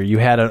out here. You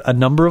had a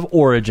number of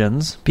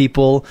origins.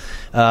 People,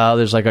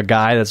 there's like a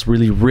guy that's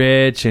really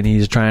rich and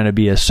he's trying to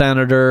be a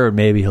senator, or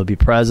maybe he'll be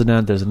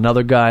president. There's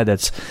another guy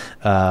that's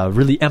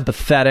really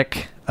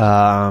empathetic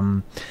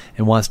and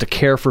wants to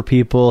care for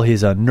people.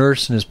 He's a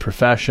nurse in his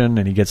profession,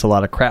 and he gets a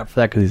lot of crap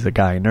for that because he's a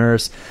guy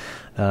nurse.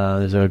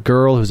 There's a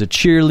girl who's a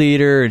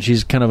cheerleader, and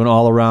she's kind of an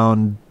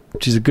all-around.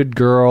 She's a good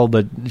girl,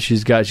 but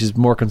she's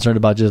more concerned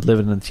about just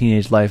living a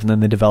teenage life. And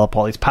then they develop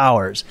all these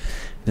powers,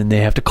 and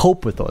they have to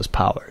cope with those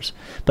powers.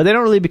 But they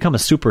don't really become a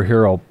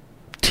superhero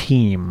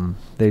team.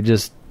 They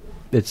just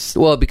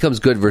it becomes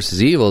good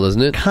versus evil,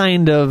 doesn't it?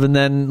 Kind of. And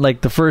then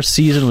like the first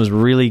season was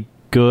really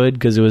good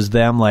because it was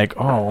them like,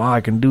 oh wow,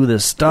 I can do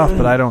this stuff,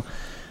 but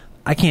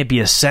I can't be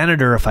a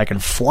senator if I can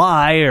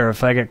fly, or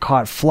if I get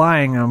caught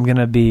flying, I'm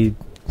gonna be,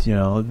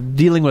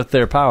 dealing with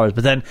their powers.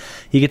 But then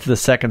you get to the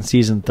second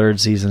season, third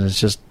season, it's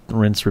just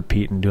rinse,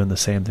 repeat, and doing the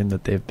same thing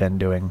that they've been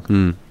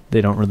doing. They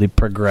don't really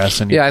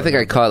progress any. Yeah, I think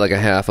I caught like a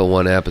half of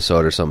one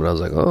episode or something. I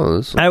was like, oh,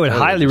 this. I would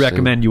highly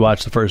recommend you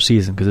watch the first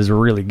season because it's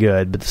really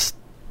good, but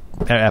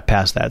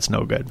past that, it's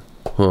no good.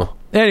 Huh.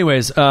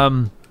 Anyways,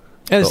 and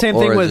the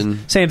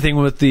same thing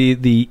with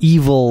the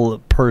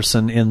evil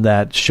person in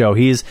that show.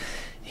 He's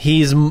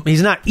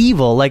not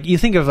evil. Like, you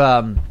think of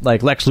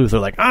like Lex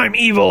Luthor, like, I'm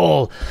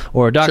evil,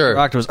 or Dr.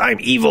 Octopus, I'm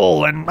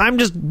evil, and I'm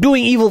just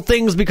doing evil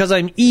things because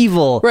I'm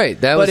evil. Right.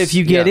 But if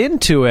you get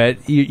into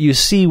it, you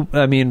see,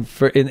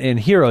 in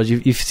Heroes,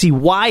 you see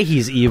why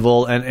he's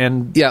evil,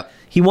 and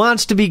he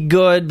wants to be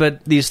good,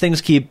 but these things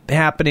keep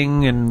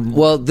happening. And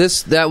well,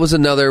 that was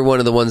another one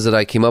of the ones that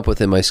I came up with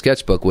in my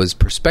sketchbook was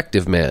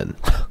Perspective Man.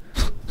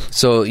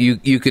 So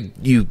you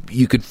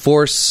could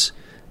force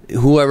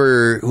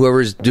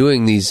whoever's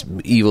doing these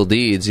evil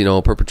deeds,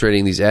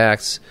 perpetrating these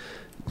acts,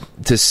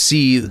 to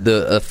see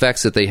the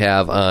effects that they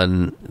have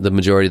on the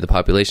majority of the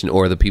population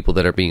or the people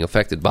that are being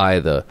affected by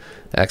the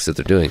acts that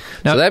they're doing.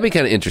 Now, so that'd be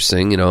kind of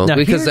interesting,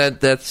 because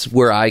that's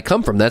where I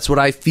come from. That's what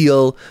I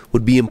feel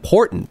would be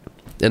important,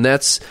 and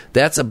that's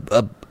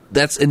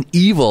an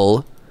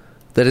evil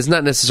that is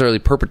not necessarily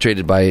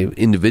perpetrated by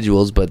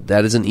individuals, but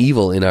that is an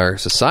evil in our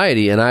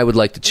society, and I would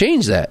like to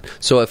change that.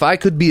 So if I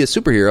could be a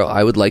superhero,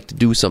 I would like to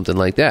do something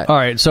like that. All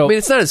right, so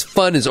it's not as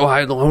fun as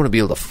I want to be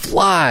able to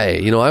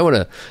fly. I want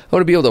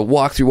to be able to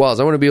walk through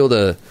walls. I want to be able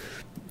to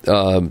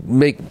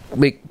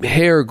make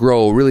hair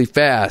grow really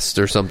fast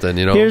or something.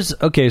 Here's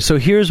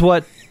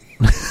what.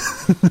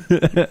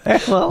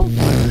 Well,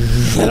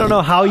 I don't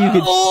know how you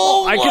could.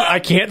 I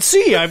can't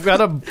see. I've got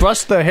to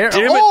brush the hair.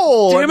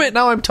 Damn it!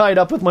 Now I'm tied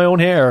up with my own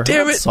hair.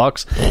 Damn it!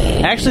 Sucks.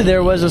 Actually,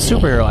 there was a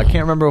superhero. I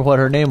can't remember what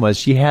her name was.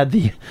 She had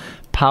the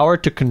power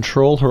to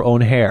control her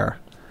own hair,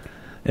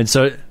 and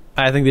so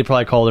I think they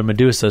probably called her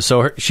Medusa.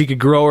 So she could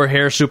grow her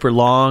hair super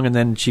long, and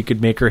then she could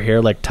make her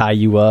hair like tie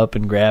you up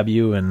and grab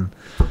you, and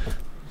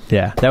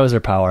yeah, that was her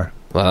power.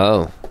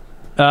 Wow.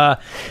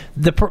 Not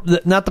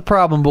the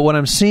problem, but what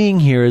I'm seeing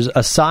here is,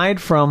 aside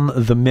from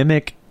the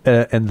Mimic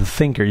and the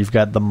Thinker, you've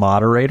got the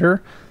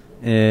Moderator,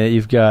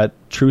 you've got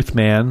Truth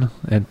Man,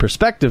 and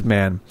Perspective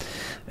Man.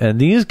 And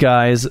these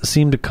guys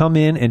seem to come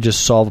in and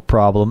just solve a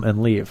problem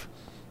and leave,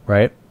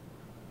 right?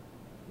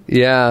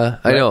 Yeah,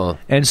 I know.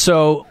 And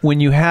so when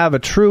you have a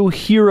true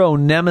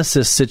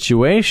hero-nemesis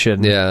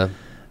situation,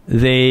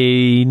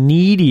 they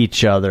need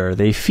each other.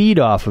 They feed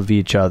off of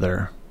each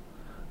other.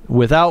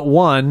 Without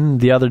one,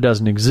 the other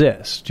doesn't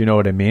exist. Do you know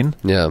what I mean?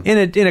 Yeah.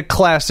 In a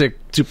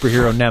classic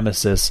superhero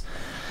nemesis.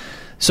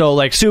 So,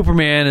 like,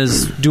 Superman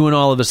is doing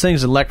all of his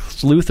things, and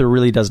Lex Luthor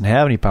really doesn't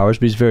have any powers,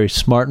 but he's very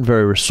smart and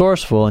very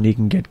resourceful, and he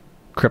can get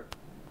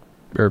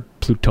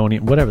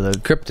plutonium, whatever the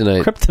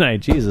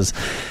kryptonite, Jesus,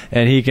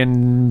 and he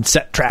can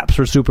set traps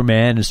for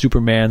Superman. And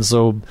Superman's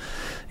so,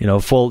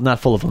 not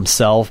full of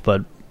himself,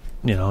 but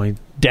he's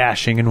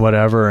dashing and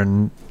whatever,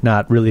 and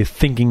not really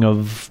thinking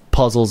of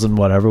puzzles and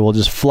whatever. We'll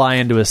just fly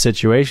into a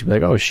situation, be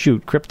like, oh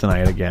shoot,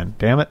 kryptonite again.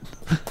 Damn it!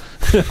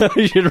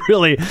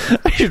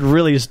 I should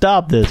really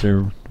stop this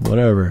or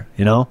whatever.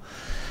 You know.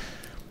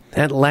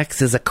 That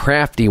Lex is a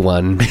crafty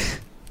one.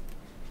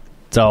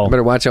 So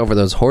Better watch out for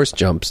those horse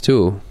jumps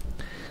too.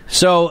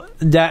 So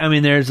that, I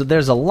mean, there's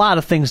a lot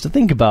of things to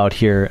think about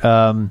here.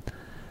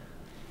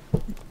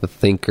 The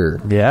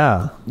thinker.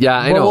 Yeah,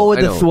 I know.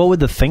 What would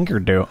the thinker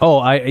do?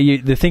 Oh,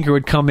 the thinker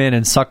would come in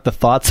and suck the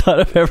thoughts out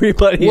of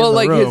everybody. Well,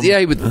 in the room.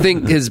 he would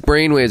think his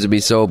brainwaves would be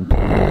so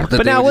that But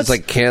they now would just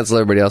like cancel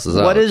everybody else's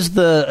out. What is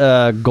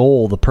the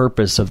goal, the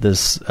purpose of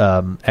this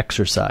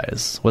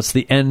exercise? What's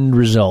the end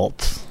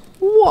result?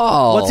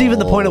 Whoa. What's even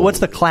the point of what's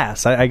the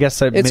class? I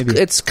guess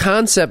It's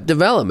concept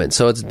development,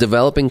 so it's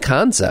developing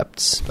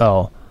concepts.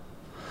 Oh.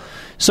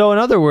 So, in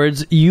other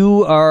words,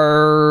 you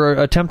are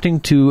attempting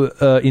to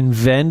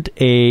invent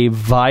a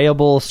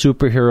viable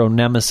superhero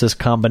nemesis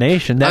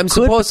combination that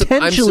could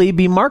potentially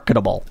be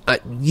marketable.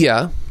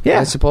 Yeah,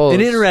 I suppose. An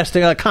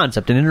interesting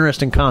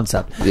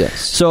concept. Yes.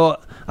 So,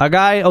 a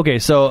guy, okay,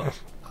 so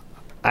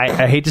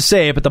I hate to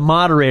say it, but the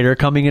moderator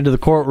coming into the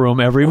courtroom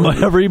every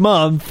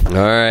month. All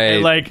right.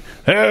 Like,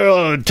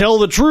 hey, tell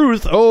the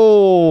truth.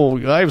 Oh,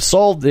 I've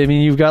solved. I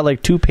mean, you've got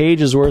like 2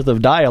 pages worth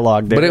of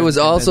dialogue there. But it was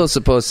also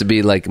supposed to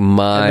be like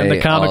my the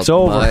comic's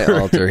over. My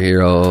alter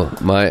hero,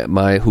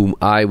 my whom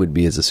I would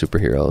be as a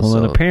superhero. Well,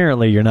 then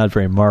apparently you're not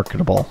very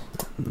marketable.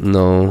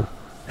 No.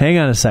 Hang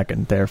on a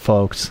second there,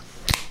 folks.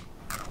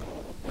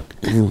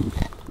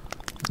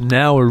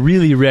 Now we're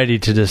really ready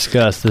to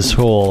discuss this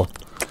whole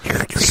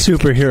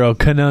superhero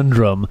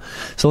conundrum.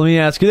 So let me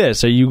ask you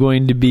this. Are you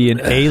going to be an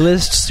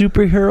A-list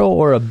superhero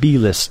or a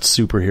B-list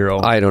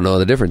superhero? I don't know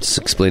the difference.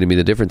 Explain to me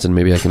the difference and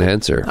maybe I can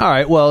answer. All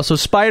right, well, so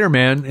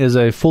Spider-Man is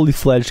a fully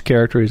fledged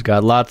character. He's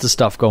got lots of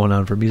stuff going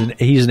on for him.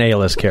 He's an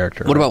A-list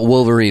character. What about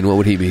Wolverine? What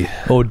would he be?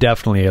 Oh,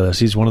 definitely A-list.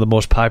 He's one of the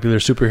most popular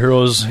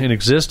superheroes in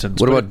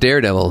existence. What about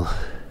Daredevil?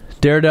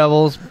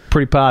 Daredevil's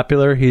pretty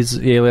popular. He's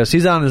A-list.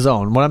 He's on his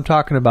own. What I'm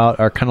talking about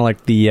are kind of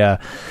like the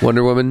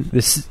Wonder Woman.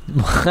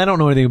 I don't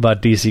know anything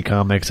about DC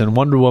Comics, and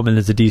Wonder Woman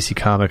is a DC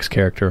Comics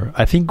character.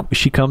 I think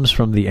she comes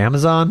from the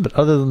Amazon, but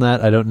other than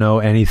that, I don't know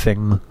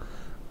anything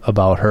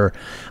about her.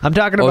 I'm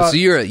talking about. Oh, so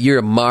you're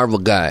a Marvel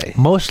guy.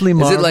 Mostly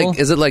Marvel.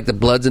 Is it like the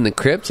Bloods and the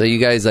Crips? Are you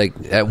guys like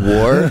at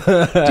war?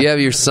 Do you have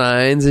your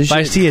signs and If shit?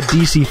 I see a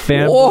DC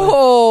fan,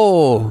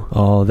 whoa!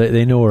 Oh,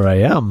 they know where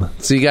I am.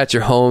 So you got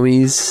your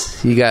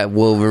homies. You got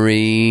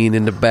Wolverine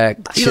in the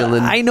back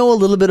chilling. I know a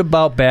little bit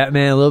about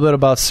Batman, a little bit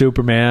about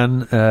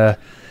Superman.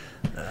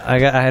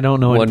 I don't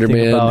know Wonder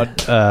anything Man.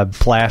 about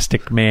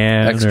Plastic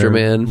Man, Extra or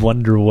Man.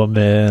 Wonder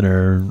Woman,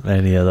 or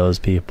any of those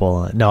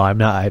people. No, I'm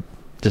not. I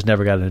just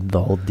never got into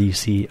the whole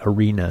DC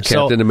arena.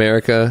 Captain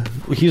America,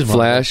 he's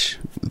Flash,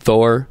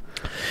 Thor.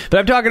 But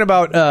I'm talking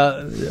about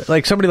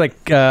like somebody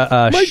like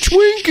My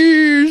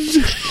Twinkies.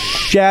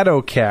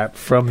 Shadowcat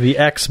from the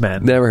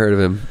X-Men. Never heard of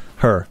him.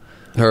 Her.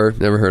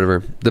 Never heard of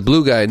her. The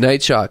blue guy,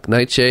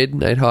 Nightshade,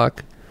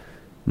 Nighthawk,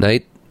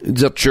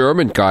 It's a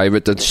German guy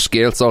with the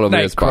scales all over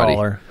his body.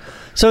 Nightcrawler.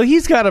 So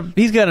he's got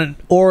an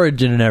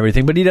origin and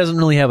everything, but he doesn't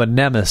really have a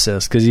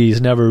nemesis because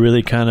he's never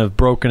really kind of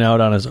broken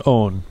out on his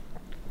own.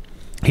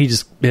 He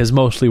just has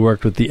mostly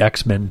worked with the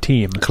X-Men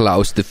team.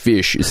 Klaus the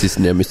Fish is his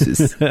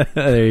nemesis.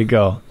 There you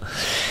go.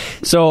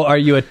 So are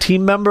you a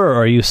team member or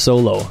are you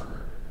solo?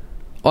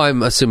 Oh,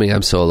 I'm assuming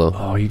I'm solo.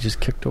 Oh, you just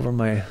kicked over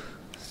my...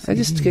 I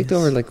just kicked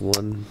over like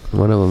one of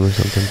them or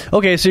something.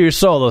 Okay, so you're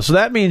solo. So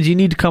that means you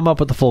need to come up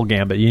with the full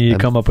gambit. You need to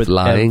come up with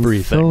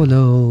everything.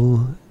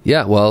 Solo.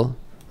 Yeah, well,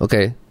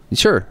 okay.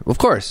 Sure, of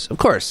course.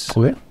 Okay.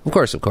 Of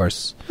course.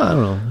 I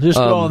don't know. Just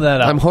throwing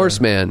that out. I'm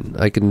Horseman.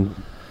 I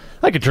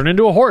could turn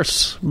into a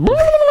horse.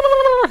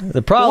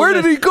 The problem Where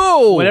did he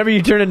go? Whenever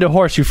you turn into a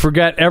horse, you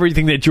forget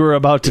everything that you were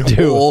about to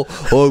do.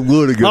 I'm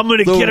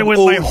gonna get it with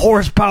my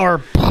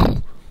horsepower.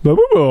 I'm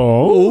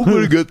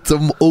gonna get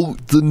some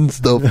oats and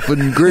stuff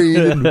and grain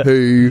and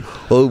hay.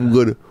 I'm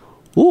gonna.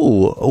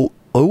 Oh,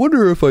 I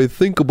wonder if I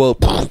think about.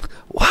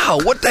 Wow,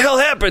 what the hell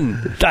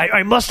happened?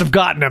 I must have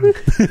gotten him.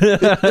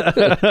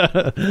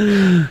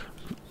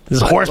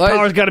 This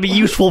horsepower's got to be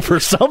useful for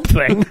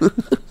something.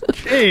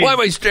 Why am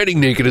I standing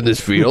naked in this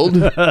field?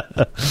 So,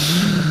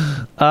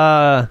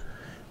 all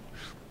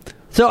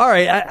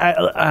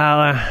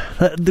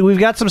right, we've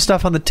got some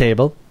stuff on the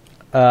table.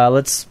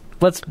 Let's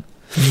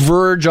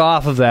verge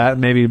off of that.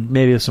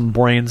 Maybe some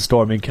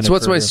brainstorming can. So,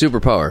 what's occur my here.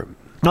 superpower?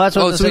 No, that's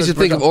what so we should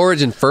think of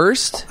origin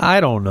first?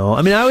 I don't know.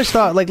 I mean, I always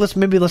thought let's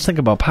think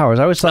about powers.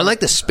 I always thought I like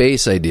the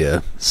space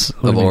idea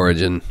of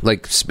origin.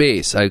 Like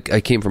space. I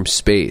came from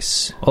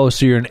space. Oh,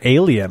 so you're an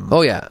alien.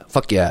 Oh yeah.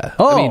 Fuck yeah.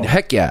 Oh. I mean,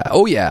 heck yeah.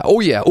 Oh yeah. Do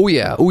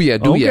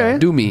Okay.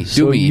 Do me.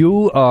 So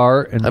you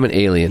are I'm an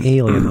alien.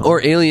 Alien.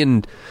 Or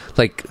alien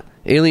like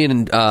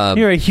alien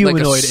You're a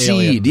humanoid like a seed.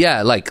 alien.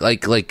 Yeah, like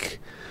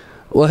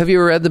well, have you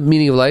ever read The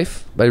Meaning of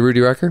Life by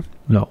Rudy Rucker?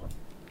 No.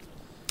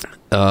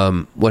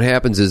 What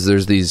happens is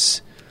there's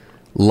these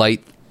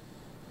light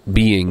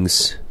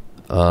beings,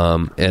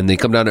 and they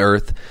come down to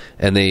Earth,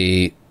 and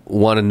they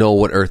want to know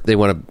what Earth. They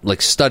want to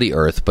like study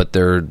Earth, but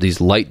they're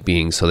these light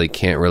beings, so they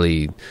can't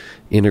really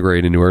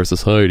integrate into our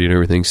society and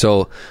everything.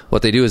 So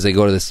what they do is they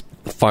go to this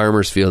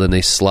farmer's field and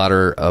they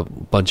slaughter a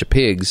bunch of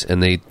pigs,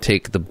 and they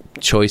take the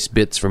choice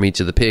bits from each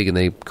of the pig and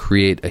they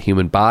create a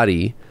human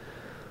body.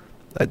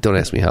 Don't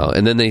ask me how.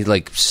 And then they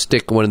like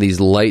stick one of these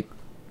light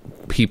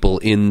people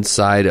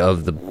inside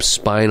of the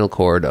spinal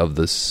cord of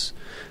this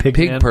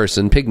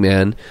pig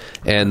man,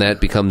 and that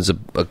becomes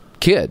a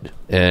kid,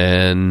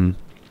 and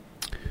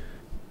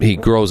he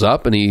grows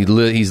up and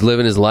he's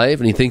living his life,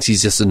 and he thinks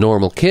he's just a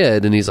normal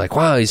kid, and he's like,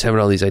 wow, he's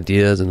having all these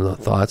ideas and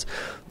thoughts.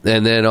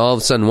 And then all of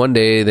a sudden one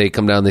day they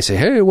come down and they say,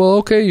 hey, well,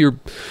 okay,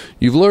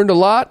 you've learned a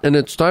lot and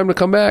it's time to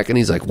come back. And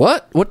he's like,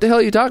 what the hell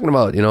are you talking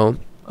about? You know,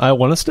 I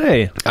want to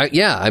stay.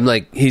 I'm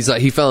like, he's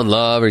like, he fell in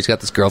love, or he's got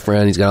this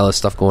girlfriend, he's got all this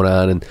stuff going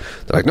on, and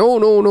they're like,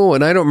 no,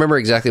 and I don't remember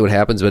exactly what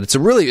happens, but it's a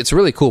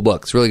really cool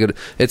book. It's really good.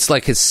 It's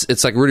like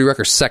Rudy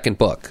Rucker's second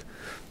book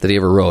that he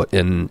ever wrote,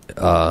 and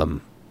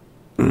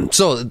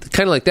so kind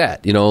of like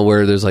that, you know,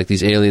 where there's like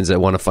these aliens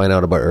that want to find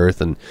out about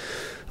Earth, and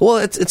well,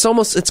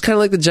 it's kind of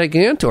like the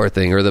Gigantor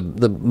thing, or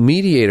the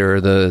Mediator,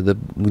 or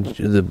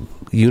the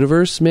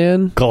universe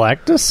man,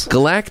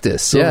 Galactus,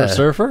 Silver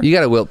Surfer. You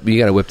gotta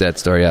whip that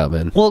story out,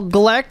 man. Well,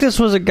 Galactus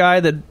was a guy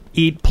that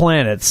eat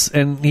planets,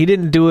 and he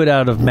didn't do it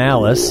out of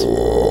malice.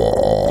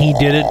 He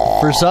did it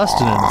for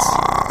sustenance.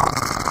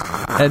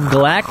 And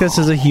Galactus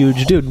is a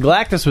huge dude.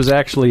 Galactus was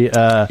actually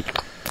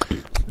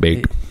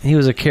big. He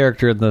was a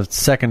character in the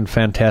second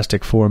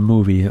Fantastic Four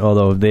movie,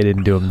 although they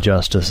didn't do him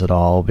justice at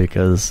all,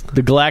 because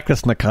the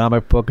Galactus in the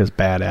comic book is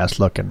badass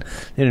looking.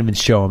 They didn't even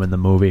show him in the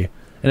movie.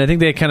 And I think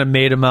they kind of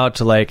made him out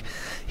to like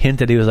hint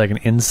that he was like an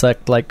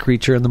insect-like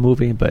creature in the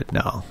movie, but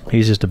no,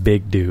 he's just a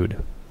big dude.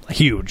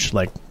 Huge,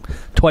 like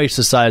twice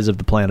the size of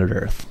the planet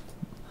Earth.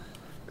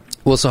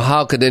 Well, so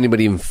how could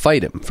anybody even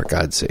fight him, for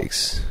God's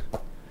sakes?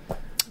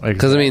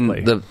 Because,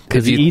 exactly. I mean,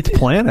 because he eats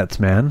planets,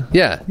 man.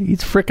 Yeah. He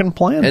eats freaking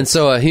planets. And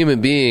so a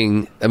human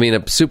being, I mean, a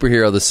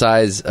superhero the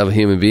size of a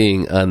human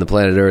being on the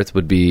planet Earth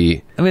would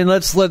be... I mean,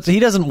 he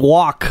doesn't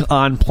walk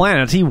on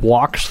planets. He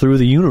walks through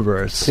the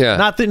universe. Yeah.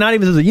 Not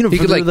even through the universe.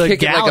 He could, like,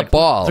 kick it like a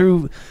ball.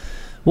 Through...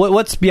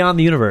 What's beyond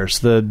the universe?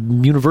 The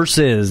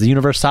universes, the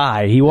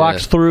universi. He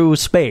walks through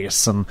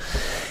space.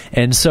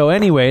 And so,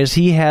 anyways,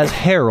 he has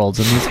heralds.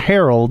 And these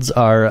heralds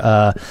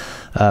are...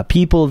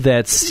 people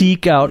that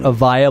seek out a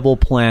viable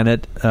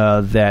planet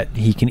that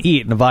he can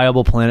eat. And a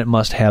viable planet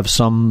must have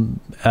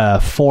some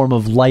form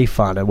of life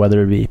on it,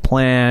 whether it be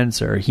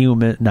plants or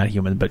not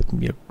human, but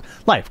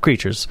life,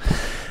 creatures,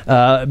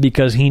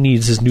 because he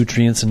needs his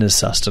nutrients and his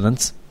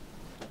sustenance.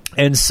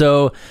 And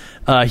so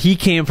he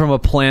came from a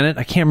planet,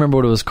 I can't remember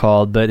what it was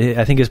called, but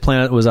I think his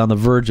planet was on the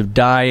verge of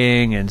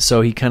dying, and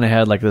so he kind of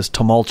had like this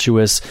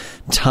tumultuous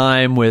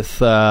time with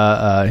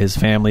his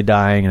family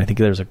dying, and I think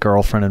there was a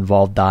girlfriend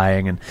involved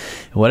dying and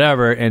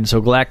whatever, and so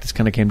Galactus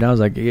kind of came down and was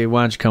like, hey,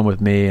 why don't you come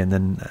with me? And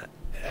then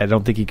I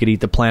don't think he could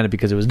eat the planet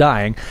because it was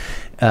dying,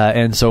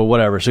 and so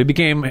whatever. So he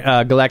became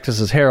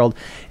Galactus's herald,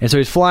 and so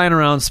he's flying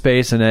around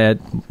space,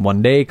 and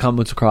one day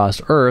comes across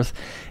Earth,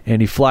 and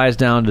he flies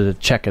down to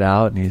check it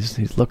out, and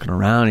he's looking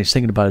around, he's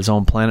thinking about his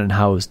own planet and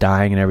how it was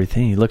dying and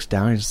everything. He looks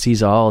down and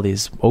sees all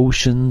these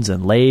oceans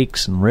and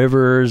lakes and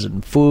rivers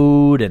and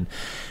food and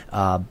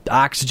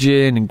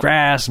oxygen and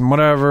grass and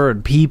whatever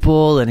and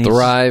people, and he's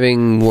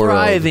thriving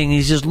world.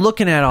 He's just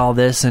looking at all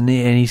this, and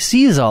he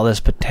sees all this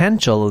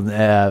potential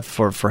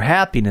for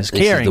happiness,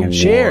 caring, and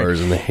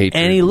sharing, and the hatred.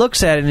 And he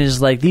looks at it and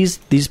is like,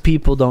 these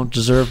people don't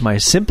deserve my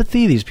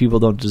sympathy. These people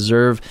don't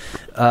deserve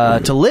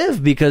to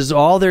live, because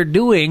all they're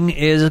doing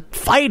is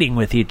fighting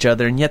with each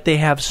other, and yet they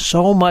have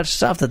so much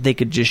stuff that they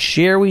could just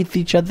share with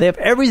each other. They have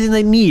everything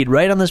they need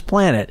right on this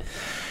planet.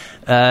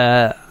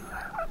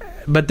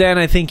 But then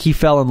I think he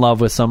fell in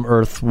love with some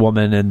Earth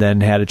woman, and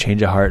then had a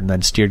change of heart, and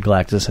then steered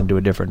Galactus into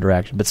a different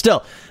direction. But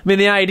still, I mean,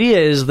 the idea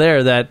is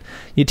there that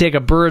you take a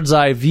bird's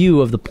eye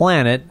view of the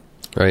planet,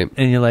 right?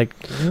 And you're like,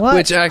 what?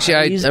 Which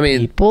actually, I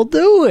mean, people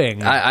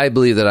doing? I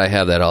believe that I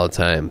have that all the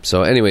time.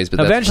 So, anyways, but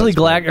eventually,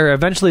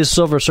 eventually,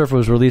 Silver Surfer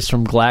was released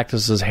from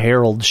Galactus's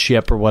herald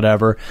ship or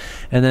whatever,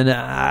 and then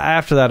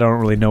after that, I don't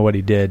really know what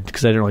he did,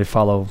 because I didn't really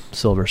follow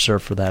Silver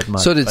Surfer that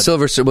much. So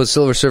was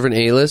Silver Surfer an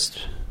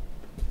A-list?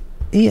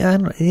 Yeah.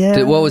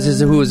 Who was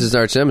his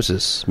arch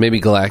nemesis? Maybe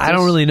Galactus? I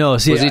don't really know.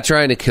 See, was he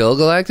trying to kill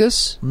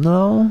Galactus?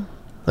 No.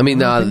 I mean,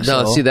 no.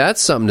 So. See,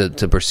 that's something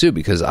to pursue,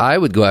 because I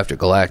would go after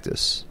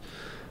Galactus.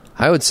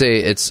 I would say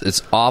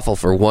it's awful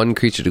for one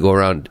creature to go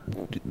around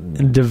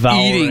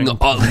devouring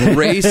eating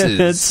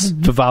races,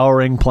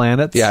 devouring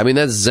planets. Yeah, I mean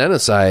that's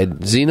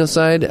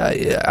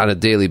xenocide on a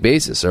daily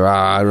basis, or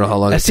I don't know how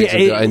long it takes to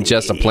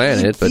ingest a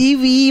planet. But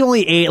he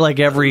only ate like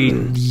every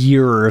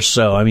year or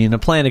so. I mean, a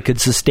planet could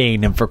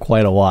sustain him for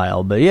quite a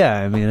while. But yeah,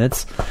 I mean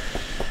that's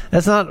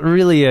not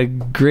really a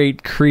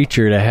great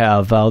creature to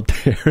have out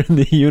there in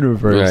the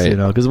universe, right. You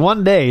know, because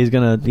one day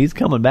he's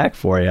coming back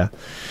for you,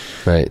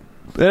 right?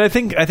 And I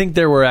think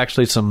there were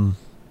actually some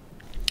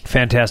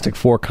Fantastic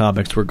Four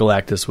comics where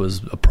Galactus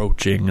was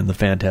approaching, and the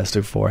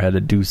Fantastic Four had to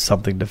do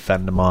something to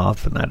fend him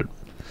off, and that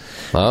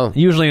Wow.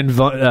 Usually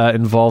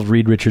involved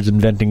Reed Richards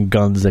inventing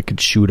guns that could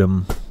shoot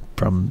him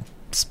from,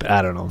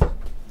 I don't know.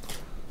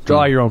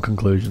 Draw your own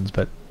conclusions,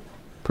 but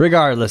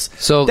regardless.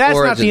 So that's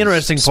origins, not the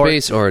interesting part.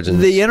 Space origins.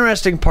 The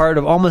interesting part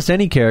of almost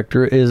any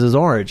character is his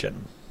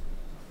origin.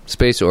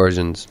 Space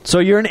origins. So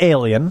you're an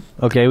alien,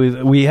 okay?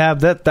 We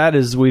have that. That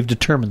is, we've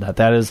determined that.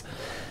 That is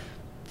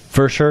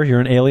for sure. You're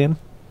an alien.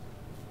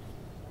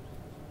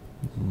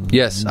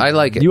 Yes, I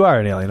like it. You are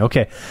an alien,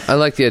 okay? I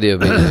like the idea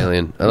of being an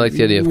alien. I like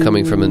the idea of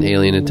coming from an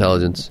alien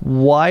intelligence.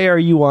 Why are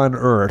you on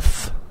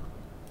Earth?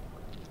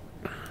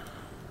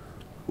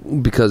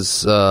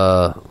 Because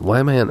why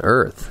am I on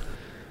Earth?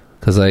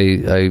 Because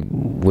I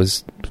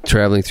was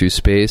traveling through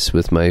space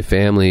with my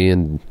family,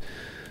 and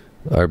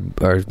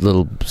our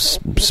little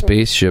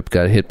spaceship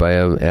got hit by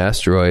an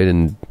asteroid,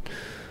 and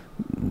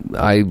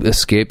I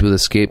escaped with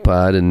escape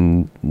pod.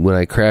 And when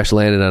I crash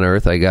landed on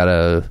Earth, I got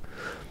a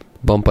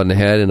bump on the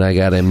head, and I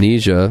got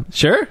amnesia.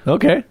 Sure,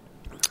 okay.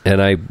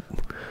 And I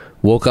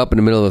woke up in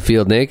the middle of a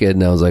field naked,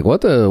 and I was like,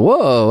 "What the?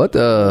 Whoa! What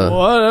the?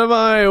 What am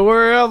I?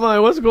 Where am I?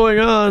 What's going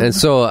on?" And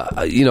so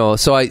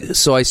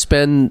I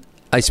spend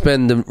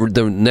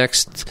the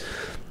next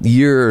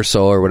year or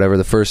so, or whatever,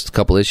 the first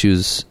couple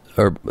issues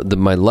or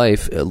my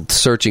life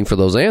searching for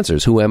those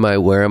answers. Who am I?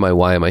 Where am I?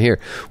 Why am I here?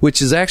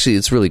 Which is actually,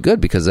 it's really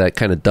good because that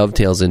kind of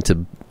dovetails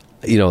into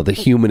the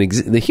human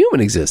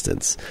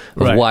existence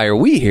of Right. Why are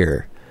we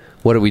here?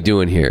 What are we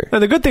doing here?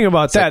 And the good thing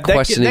about that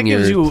questioning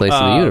gives your you place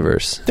in the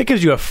universe. That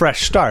gives you a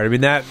fresh start. I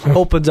mean, that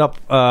opens up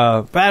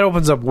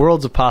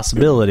worlds of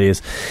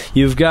possibilities.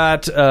 You've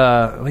got you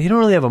don't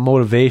really have a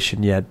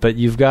motivation yet, but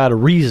you've got a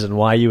reason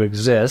why you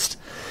exist.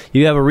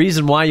 You have a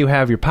reason why you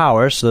have your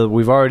powers. So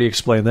we've already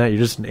explained that you're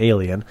just an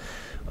alien.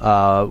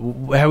 Have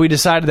we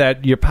decided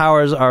that your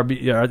powers are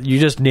you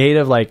just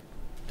native? Like,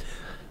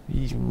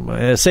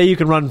 say you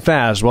can run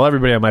fast. Well,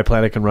 everybody on my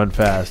planet can run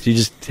fast. You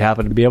just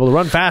happen to be able to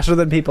run faster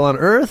than people on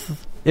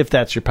Earth, if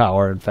that's your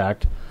power, in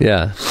fact.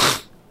 Yeah.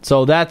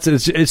 So that's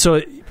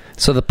so.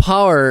 So the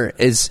power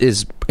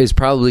is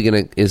probably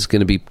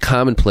gonna be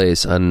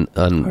commonplace on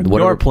whatever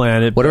your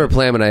planet, whatever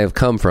planet I have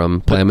come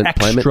from. Planet.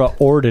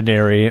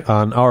 Extraordinary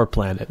on our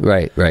planet.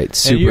 Right.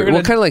 Super.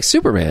 Well, kind of like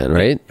Superman,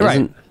 right?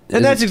 Right.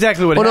 And that's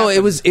exactly what. Oh no,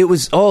 happened. it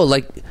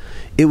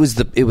was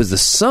the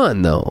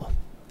sun though.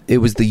 It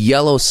was the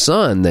yellow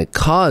sun that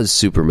caused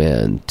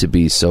Superman to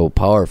be so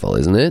powerful,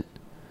 isn't it?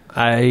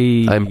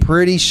 I'm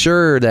pretty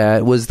sure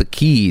that was the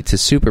key to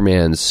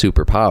Superman's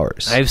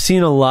superpowers. I've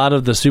seen a lot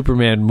of the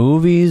Superman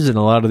movies and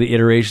a lot of the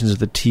iterations of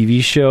the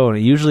TV show, and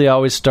it usually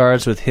always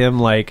starts with him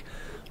like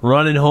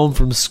running home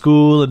from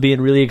school and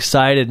being really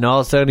excited, and all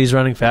of a sudden he's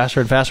running faster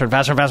and faster and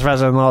faster and faster and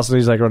faster, and all of a sudden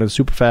he's like running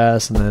super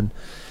fast, and then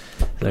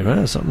he's like,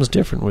 well, something's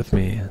different with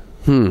me.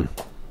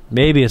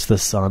 Maybe it's the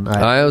sun.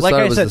 I always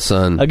thought it was the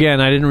sun. Again,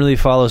 I didn't really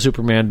follow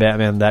Superman,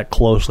 Batman that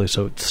closely,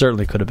 so it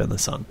certainly could have been the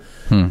sun.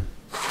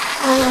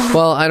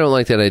 Well, I don't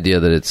like that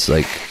idea that it's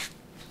like,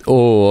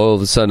 all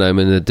of a sudden I'm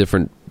in a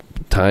different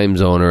time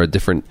zone or a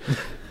different.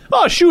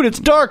 Oh shoot! It's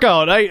dark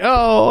out.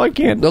 I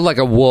can't. No, like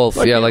a wolf.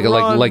 I Yeah, can't like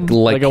run. like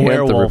Like a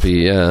werewolf. lycanthropy.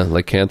 Yeah,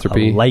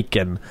 lycanthropy. A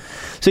lichen.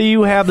 So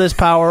you have this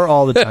power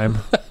all the time.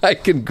 I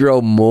can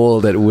grow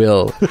mold at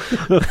will.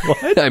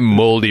 What? I'm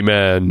moldy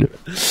man.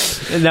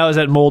 And now is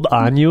that mold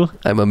on you?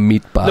 I'm a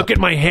meat bop. Look at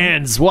my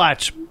hands.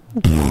 Watch.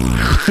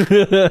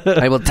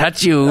 I will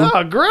touch you.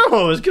 Oh,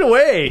 gross! Get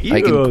away!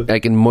 Ew. I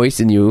can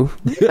moisten you.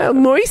 I'll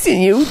moisten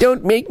you.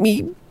 Don't make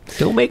me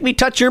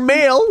touch your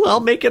mail. I'll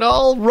make it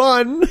all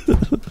run.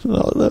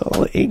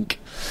 all ink.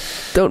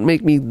 Don't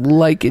make me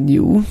liken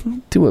you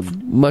to a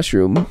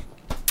mushroom.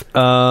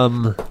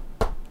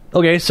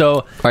 Okay, so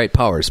All right,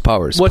 powers.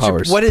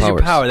 what is your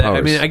power?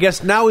 I mean, I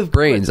guess now we've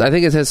brains. I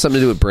think it has something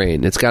to do with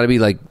brain. It's got to be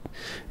like,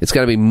 it's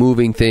got to be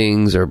moving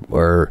things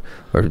or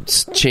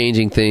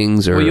changing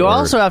things. Or Well, you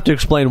also have to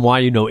explain why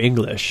you know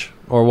English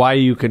or why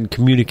you can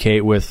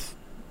communicate with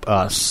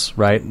us,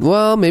 right?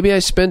 Well, maybe I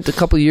spent a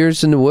couple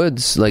years in the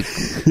woods, like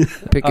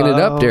picking it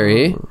up there,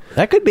 eh?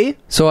 That could be.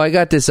 So I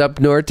got this up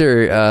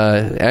norther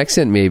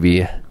accent,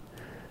 maybe.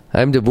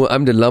 I'm the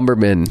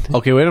lumberman.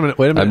 Okay, wait a minute.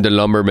 I'm the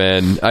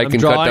lumberman. I can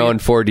cut down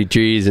 40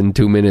 trees in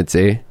 2 minutes,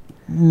 eh?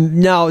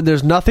 Now,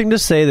 there's nothing to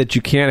say that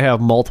you can't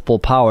have multiple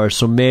powers,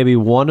 so maybe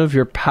one of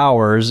your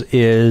powers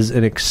is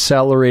an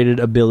accelerated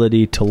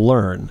ability to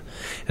learn.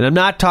 And I'm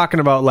not talking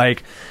about,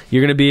 like,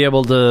 you're going to be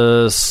able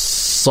to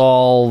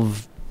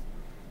solve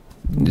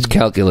It's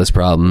calculus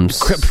problems.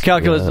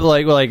 calculus,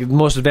 like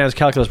most advanced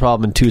calculus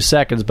problem in 2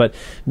 seconds, but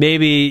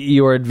maybe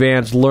your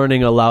advanced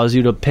learning allows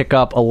you to pick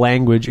up a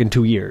language in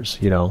 2 years,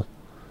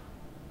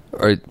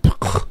 Or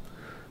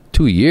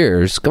 2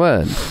 years? Come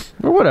on.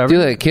 or whatever. Do you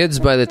know that kids,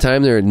 by the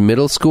time they're in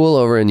middle school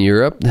over in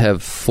Europe,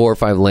 have 4 or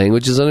 5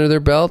 languages under their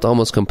belt,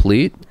 almost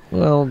complete?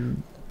 Well,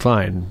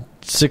 fine.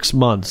 6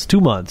 months, 2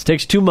 months.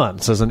 Takes 2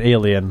 months as an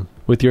alien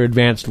with your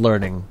advanced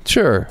learning.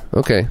 Sure.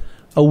 Okay.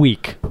 A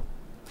week.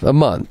 A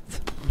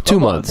month. 2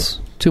 months.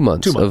 2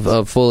 months, 2 months.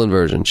 Of full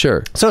inversion.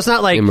 Sure. So it's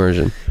not like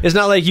Immersion. It's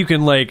not like you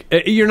can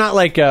you're not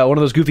like one of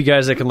those goofy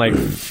guys that can like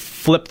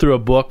flip through a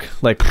book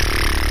like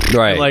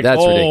Right, like,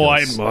 that's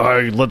ridiculous.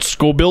 Let's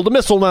go build a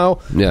missile now.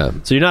 Yeah.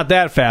 So you're not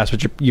that fast,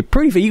 but you're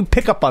pretty. You can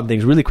pick up on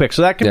things really quick.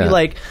 So that can be Yeah.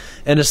 like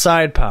an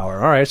aside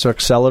power. All right, so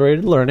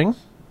accelerated learning.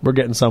 We're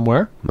getting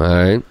somewhere. All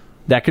right.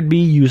 That could be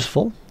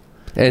useful.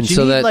 And But you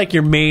so need that like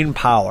your main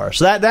power.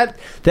 So that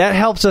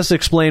helps us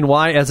explain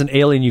why, as an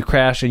alien, you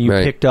crashed and you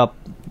Right. picked up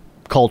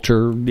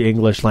culture, the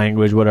English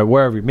language, whatever,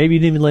 wherever. Maybe you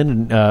didn't even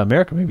land in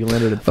America. Maybe you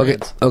landed in okay.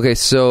 France. Okay.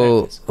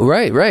 So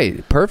right.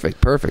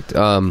 Perfect.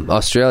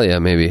 Australia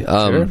maybe.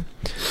 Sure.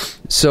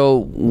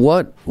 So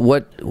what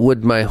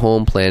would my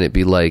home planet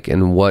be like,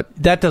 and what?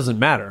 That doesn't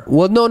matter.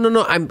 Well,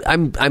 no.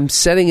 I'm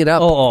setting it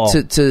up Oh.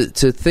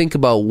 to think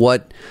about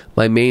what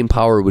my main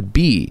power would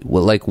be.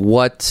 Well, like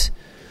what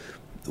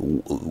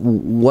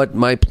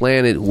my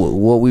planet,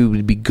 what we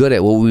would be good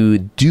at, what we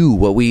would do,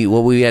 what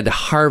we had to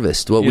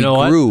harvest, what You we know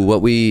what? grew,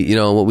 what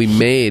we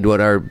made,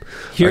 what our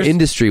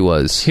industry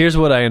was. Here's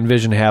what I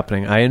envision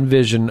happening. I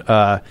envision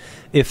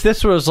if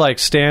this was like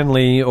Stan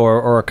Lee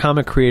or a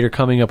comic creator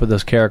coming up with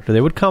this character,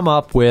 they would come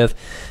up with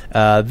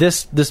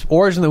this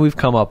origin that we've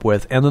come up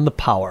with, and then the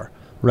power.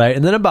 Right,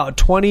 and then about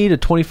 20 to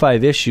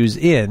 25 issues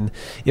in,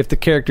 if the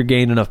character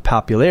gained enough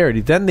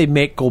popularity, then they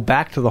go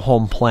back to the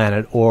home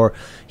planet, or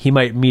he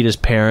might meet his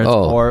parents,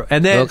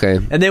 and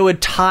they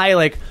would tie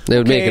like They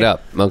would make it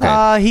up.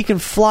 Okay. He can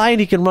fly and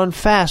he can run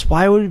fast.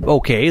 Why would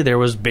there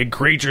was big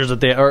creatures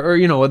that they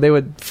they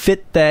would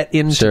fit that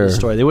into Sure. the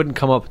story. They wouldn't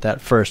come up with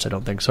that first, I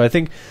don't think. So I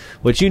think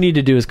what you need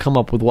to do is come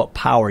up with what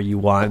power you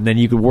want, and then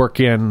you could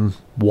work in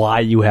why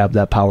you have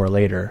that power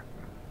later.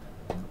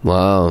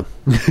 Wow.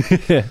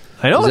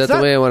 I know. Is that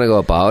the way I want to go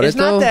about it? It's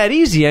not though? that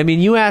easy. I mean,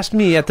 you asked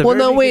me at the Well,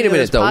 very no, wait a beginning of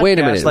minute, this though. Wait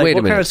a podcast, minute, like, wait a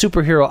what kind minute. of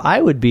superhero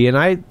I would be, and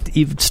I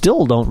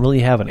still don't really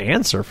have an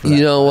answer for that.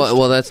 You know what?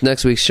 Well, that's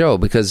next week's show,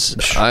 because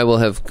I will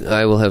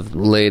have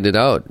laid it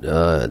out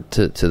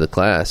to the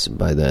class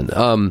by then.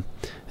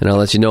 And I'll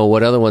let you know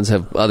what other ones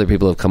other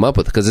people have come up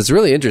with, because it's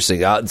really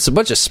interesting. It's a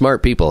bunch of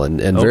smart people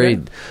and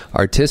very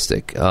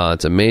artistic.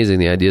 It's amazing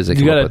the ideas they You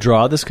come got up to with.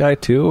 draw this guy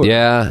too. Or?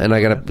 Yeah, and I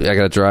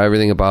gotta draw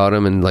everything about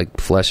him and like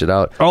flesh it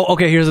out. Oh,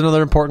 okay. Here's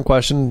another important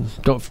question.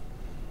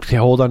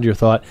 Hold on to your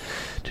thought.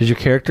 Does your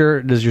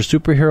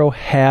superhero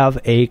have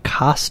a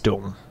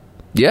costume?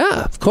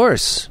 Yeah, of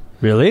course,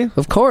 Really?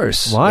 of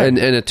course. Why? And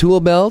a tool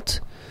belt.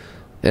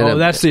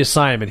 And That's the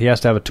assignment. He has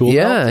to have a tool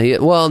belt? Yeah,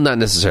 well, not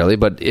necessarily,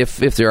 but if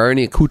there are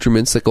any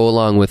accoutrements that go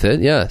along with it,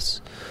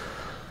 yes.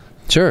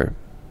 Sure.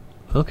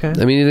 Okay.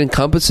 I mean, it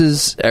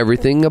encompasses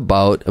everything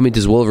about... I mean,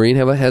 does Wolverine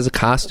has a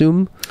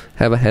costume?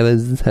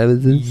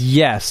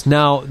 Yes.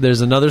 Now,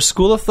 there's another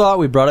school of thought.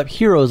 We brought up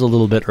heroes a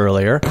little bit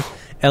earlier.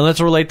 And let's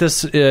relate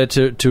this to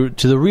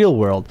the real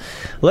world.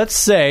 Let's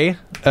say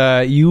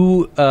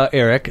you,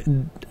 Eric...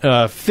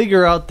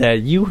 figure out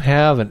that you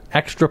have an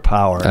extra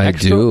power,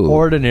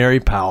 extraordinary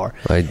power.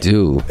 I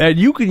do. And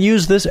you can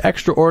use this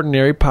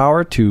extraordinary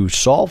power to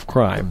solve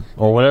crime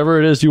or whatever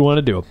it is you want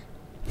to do.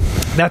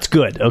 That's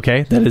good,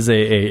 okay? That is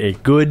a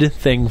good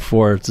thing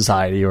for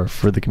society or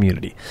for the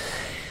community.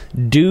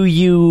 Do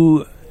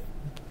you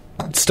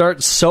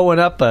start sewing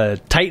up a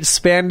tight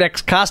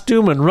spandex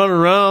costume and run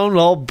around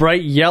all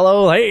bright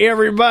yellow? Hey,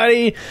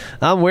 everybody,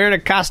 I'm wearing a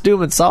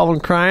costume and solving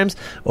crimes.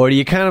 Or do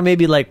you kind of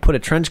maybe like put a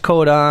trench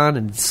coat on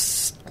and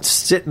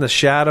sit in the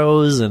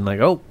shadows and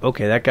like, oh,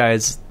 okay, that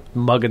guy's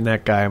mugging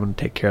that guy. I'm going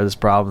to take care of this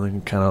problem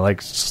and kind of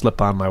like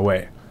slip on my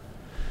way.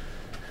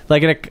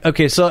 Like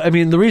so I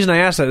mean, the reason I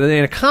asked that,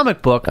 in a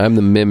comic book, I'm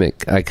the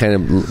mimic. I kind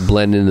of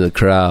blend into the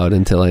crowd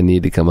until I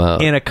need to come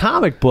out. In a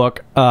comic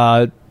book,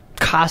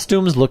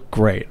 costumes look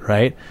great,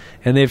 right?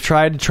 And they've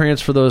tried to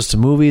transfer those to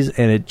movies,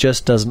 and it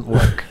just doesn't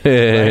work.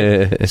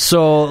 Right?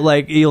 So,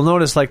 like, you'll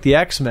notice, like, the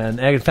X-Men,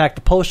 in fact,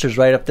 the posters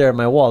right up there on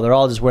my wall, they're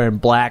all just wearing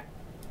black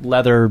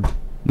leather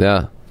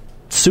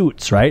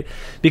suits, right?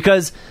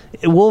 Because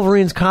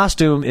Wolverine's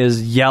costume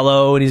is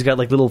yellow, and he's got,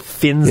 like, little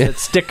fins that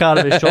stick out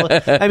of his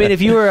shoulder. I mean,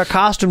 if you were a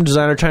costume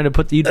designer trying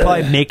to you'd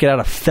probably make it out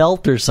of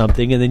felt or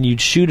something, and then you'd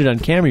shoot it on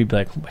camera, you'd be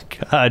like, oh, my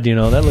God,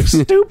 that looks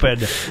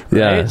stupid.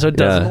 Right? So it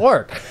doesn't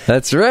work.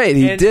 That's right.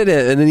 He did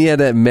it, and then he had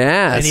that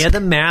mask. And he had the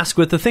mask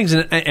with the things,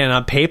 and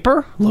on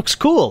paper, looks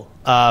cool.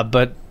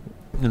 But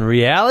in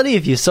reality,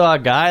 if you saw a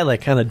guy,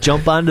 like, kind of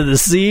jump onto the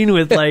scene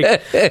with,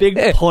 like,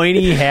 big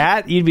pointy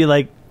hat, you'd be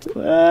like,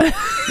 what?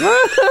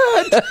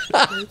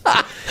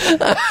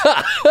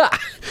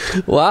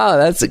 Wow,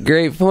 that's a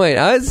great point.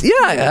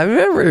 I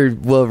remember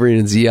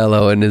Wolverine's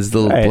yellow and his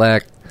little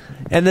black.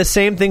 And the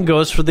same thing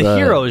goes for the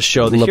Heroes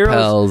show. The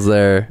lapels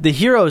there. The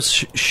Heroes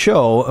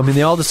show, I mean,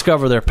 they all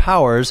discover their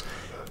powers,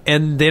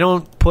 and they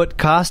don't put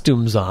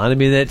costumes on. I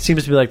mean, that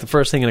seems to be like the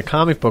first thing in a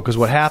comic book, because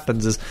what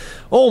happens is,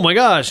 oh my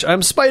gosh,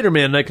 I'm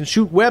Spider-Man, and I can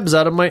shoot webs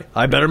out of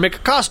I better make a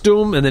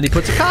costume, and then he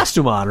puts a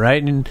costume on,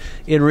 right? And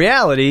in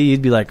reality,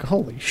 you'd be like,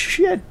 holy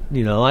shit,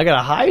 I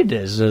gotta hide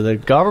this, or the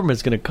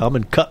government's gonna come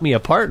and cut me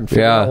apart and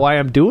figure out why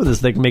I'm doing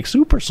this. They can make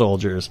super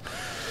soldiers.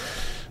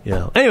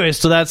 Anyway,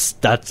 so that's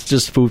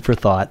just food for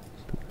thought.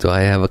 Do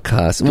I have a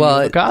costume? you Well,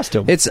 have a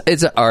costume? It's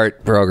an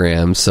art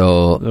program,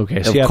 so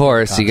Okay, so you of have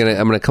course a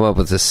I'm gonna come up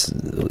with this,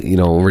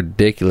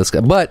 ridiculous.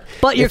 But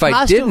your if I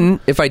costume-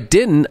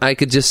 didn't, I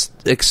could just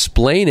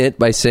explain it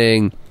by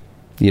saying,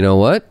 you know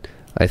what?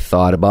 I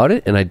thought about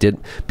it and I did,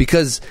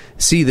 because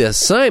see, the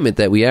assignment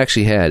that we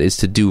actually had is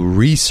to do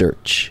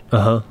research.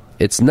 Uh-huh.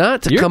 It's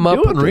not to You're come up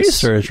doing with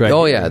this. research right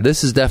Oh here. yeah,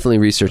 this is definitely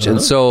research,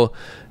 and so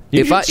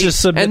You if should I just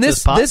submit and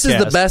this this is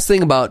the podcast. best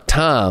thing about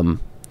Tom,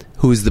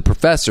 who's the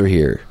professor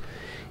here.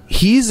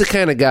 He's the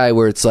kind of guy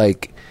where it's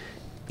like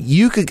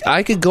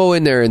I could go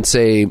in there and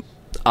say,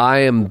 I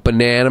am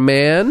Banana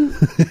Man,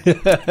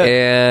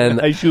 and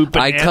I shoot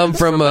I come bananas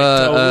from from my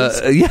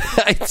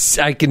toes.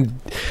 I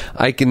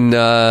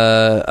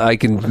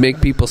can make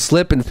people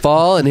slip and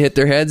fall and hit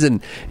their heads,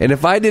 and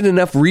if I did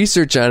enough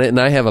research on it and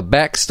I have a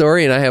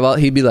backstory and I have all,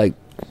 he'd be like,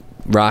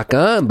 rock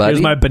on, buddy.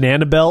 Here's my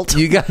banana belt.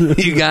 You got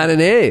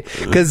an A,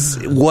 because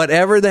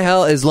whatever the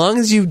hell, as long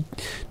as you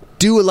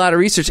do a lot of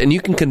research and you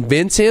can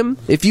convince him,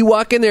 if you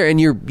walk in there and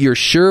you're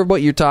sure of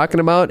what you're talking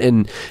about,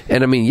 and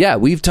I mean, yeah,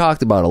 we've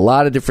talked about a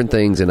lot of different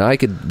things, and I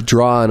could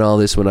draw on all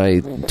this when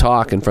I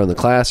talk in front of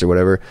the class or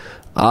whatever.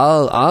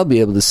 I'll be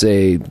able to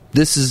say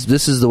this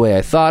is the way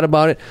I thought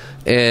about it,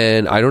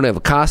 and I don't have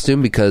a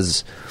costume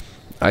because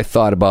I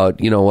thought about,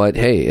 you know what,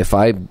 hey, if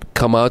I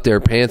come out there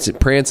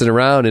prancing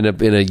around in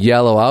a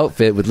yellow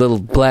outfit with little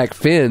black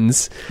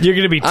fins, You're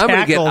going to be I'm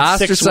tackled going to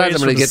get 6 ostracized. ways I'm going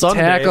from to get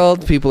Sunday.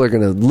 tackled. People are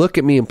going to look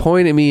at me and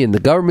point at me, and the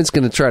government's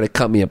going to try to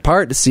cut me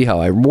apart to see how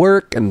I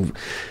work. And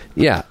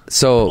yeah,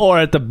 so Or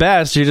at the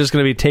best, you're just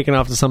going to be taken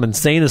off to some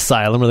insane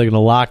asylum where they're going to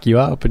lock you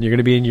up, and you're going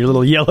to be in your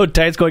little yellow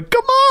tights going,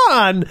 come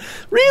on,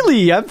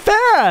 really, I'm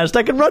fast.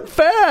 I can run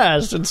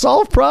fast and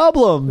solve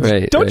problems.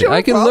 right, Don't right. you have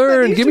I can problem that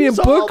learn. needs Give to me be a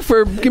solved?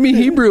 book give me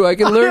Hebrew. I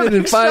can I learn have it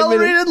in 5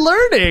 minutes. accelerated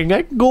learning.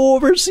 I can go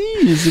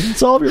overseas and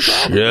solve your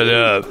problem. Shut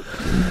up.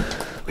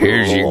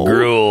 Here's your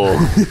gruel.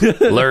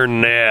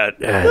 Learn that.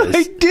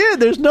 I did.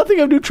 There's nothing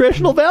of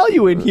nutritional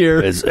value in here.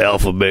 It's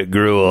alphabet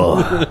gruel.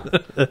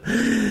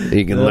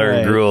 You can learn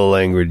Right. gruel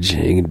language.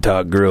 You can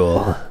talk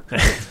gruel.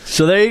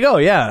 So there you go.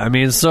 Yeah. I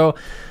mean, so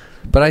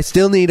But I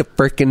still need a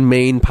freaking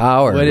main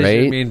power, what is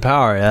right? your main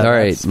power? Yeah, All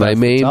right, that's my the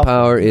main tough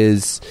power one.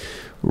 is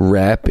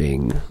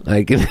rapping.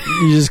 I can.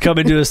 You just come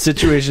into a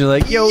situation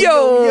like,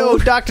 yo,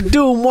 Dr.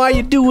 Doom, why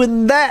you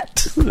doing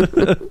that?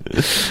 I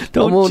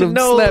Don't want you to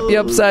know? slap you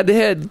upside the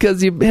head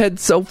because your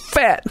head's so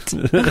fat.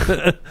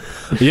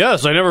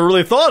 Yes, I never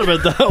really thought of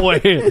it that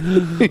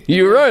way.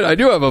 You're right. I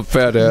do have a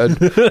fat head.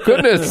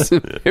 Goodness.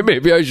 Hey,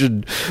 maybe I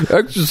should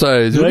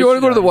exercise. Do you want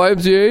to go to the I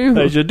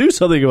YMCA? should do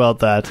something about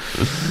that.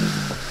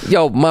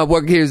 Yo, my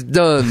work here's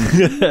done.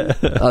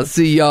 I'll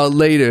see y'all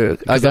later.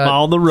 I'm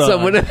on the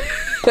run.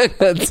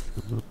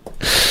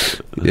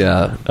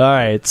 Yeah. All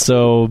right,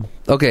 so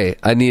Okay,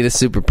 I need a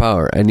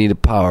superpower. I need a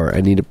power.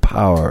 I need a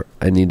power.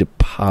 I need a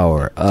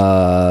power.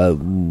 How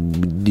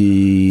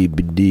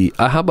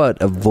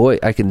about a voice?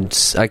 I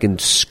can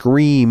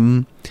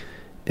scream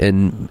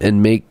and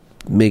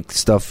make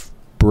stuff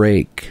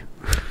break.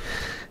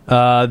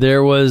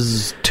 there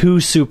was 2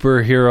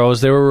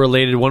 superheroes. They were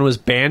related. One was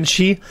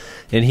Banshee,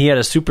 and he had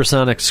a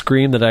supersonic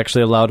scream that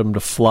actually allowed him to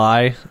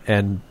fly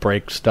and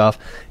break stuff.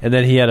 And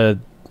then he had a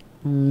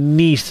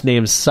niece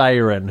named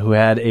Siren who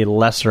had a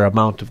lesser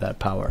amount of that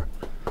power.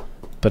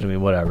 But I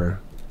mean, whatever.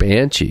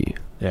 Banshee.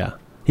 Yeah,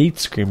 he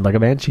screamed like a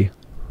banshee.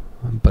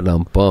 But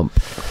bump.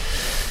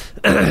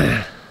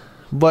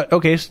 But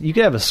okay, so you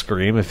can have a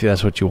scream if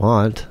that's what you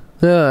want.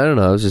 Yeah, I don't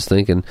know. I was just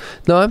thinking.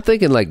 No, I'm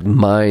thinking like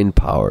mind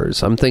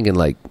powers. I'm thinking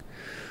like,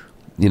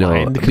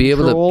 Mind be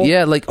able control? to.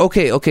 Yeah, like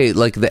okay,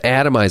 like the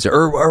atomizer,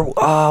 or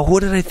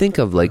what did I think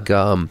of? Like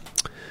the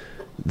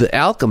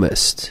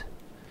alchemist.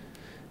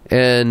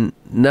 And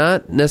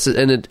not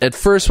necessarily. And at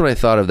first, when I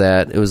thought of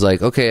that, it was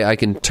like, okay, I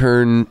can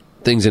turn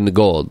things into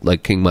gold,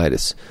 like King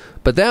Midas.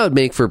 But that would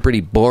make for pretty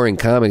boring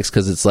comics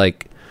because it's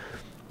like,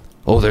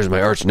 oh, there's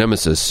my arch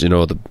nemesis,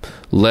 the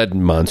lead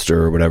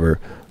monster or whatever.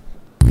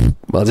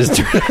 I'll just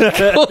turn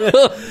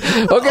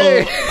it.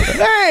 Okay.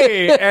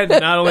 Hey, and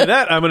not only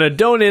that, I'm going to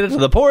donate it to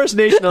the poorest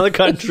nation in the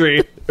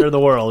country, or the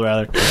world,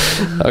 rather.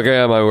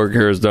 Okay, my work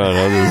here is done.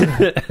 I'll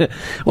just...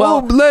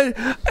 well,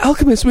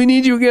 alchemist, we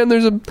need you again.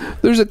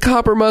 There's a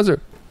copper monster.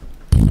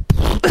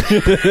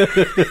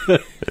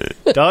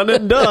 Done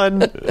and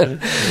done.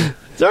 Is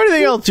there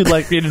anything else you'd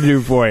like me to do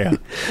for you?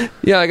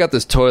 Yeah, I got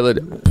this toilet.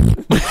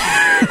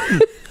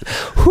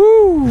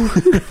 Whoo!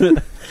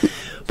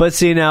 But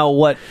see now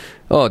what?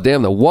 Oh,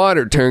 damn, the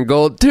water turned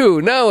gold,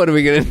 too. Now what are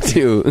we going to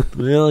do?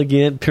 Well,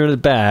 again, turn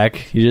it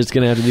back. You're just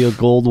going to have to deal with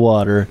gold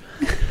water.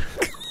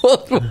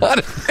 Gold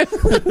water.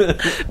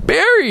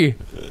 Barry!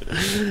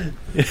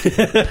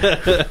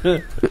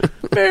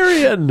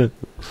 Marion!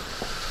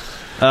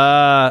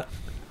 I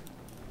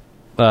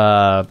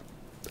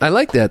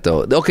like that,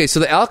 though. Okay,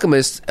 so the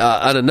alchemist,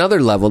 on another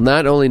level,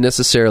 not only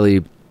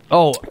necessarily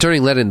Oh,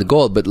 turning lead into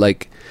gold, but,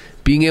 like,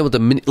 being able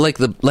to...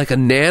 like a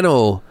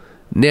nano...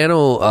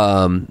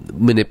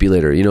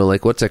 manipulator. You know,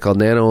 like what's that called?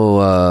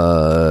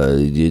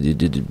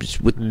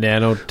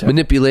 Nanotech.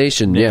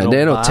 Manipulation. Yeah,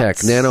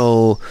 nanotech.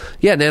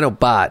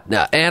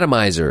 Nanobot.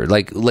 Atomizer.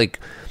 Like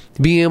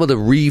being able to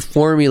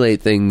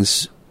reformulate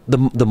things.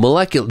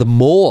 The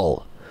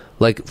mole.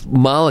 Like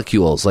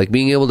molecules. Like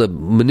being able to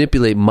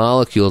manipulate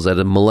molecules at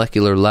a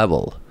molecular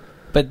level.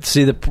 But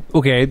see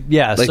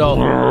Like,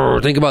 so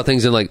think about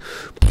things in like.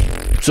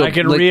 So, I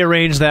can like,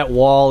 rearrange that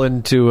wall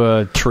into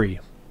a tree.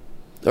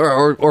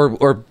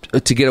 or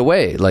to get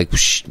away, like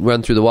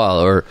run through the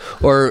wall, or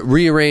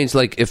rearrange,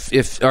 like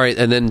if all right,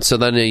 and then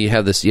you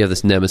have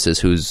this nemesis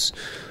who's,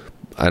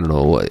 I don't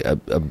know,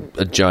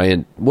 a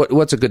giant.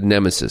 What's a good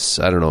nemesis?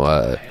 I don't know.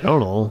 I don't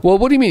know. Well,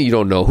 what do you mean you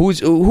don't know?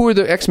 Who are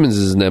the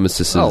X-Men's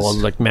nemesis? Oh, well,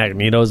 like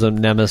Magneto's a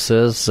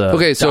nemesis.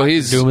 Okay, so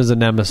Doctor Doom is a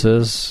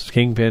nemesis.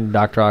 Kingpin,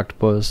 Dr.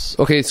 Octopus.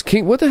 Okay, it's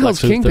what the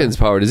hell's Kingpin's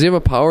power? Does he have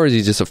a power, or is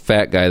he just a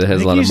fat guy that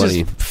has a lot of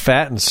money? Just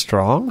fat and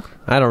strong.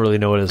 I don't really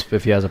know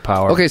if he has a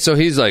power. Okay, so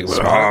he's like,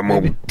 I'm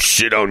going to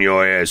shit on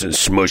your ass and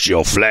smush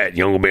your flat.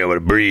 You ain't going to be able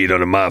to breathe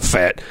under my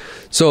fat.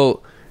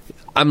 So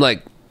I'm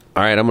like,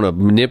 all right, I'm going to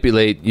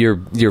manipulate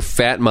your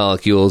fat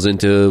molecules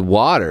into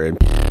water, and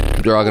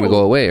they're all going to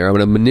go away. Or I'm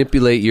going to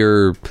manipulate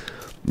your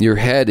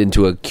head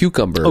into a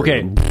cucumber. Okay.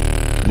 And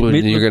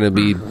you're going to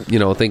be,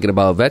 thinking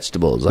about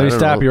vegetables. Let me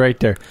stop you right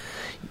there.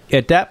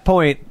 At that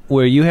point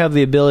where you have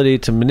the ability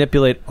to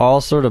manipulate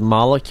all sort of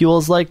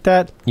molecules like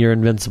that, you're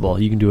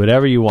invincible. You can do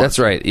whatever you want. That's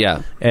right,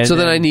 yeah. And so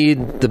then I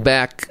need the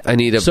back. I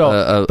need a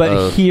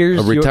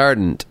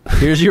retardant.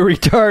 Here's your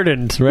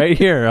retardant right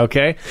here,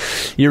 okay?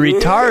 Your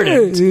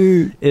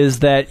retardant is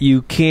that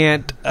you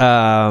can't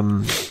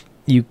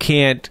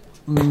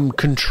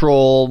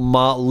control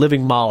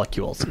living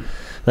molecules.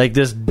 Like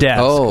this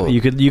desk, you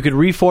could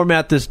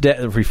reformat this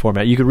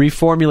You could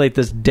reformulate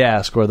this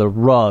desk, or the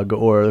rug,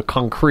 or the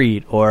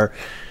concrete, or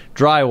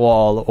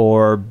drywall,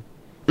 or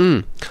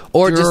just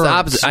the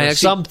opposite.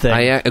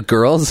 Something.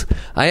 Girls,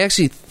 I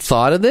actually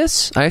thought of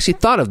this. I actually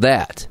thought of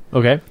that.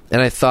 Okay,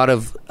 and I thought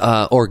of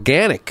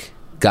organic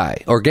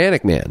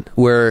man,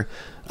 where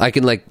I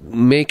can like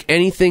make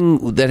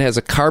anything that has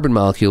a carbon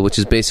molecule, which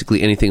is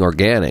basically anything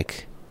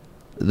organic.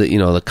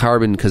 The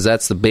carbon, because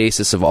that's the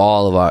basis of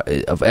all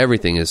of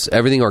everything. Is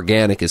everything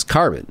organic is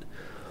carbon.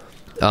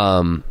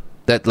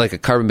 That like a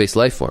carbon-based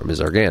life form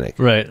is organic,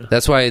 right?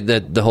 That's why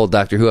the whole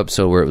Doctor Who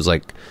episode where it was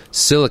like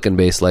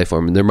silicon-based life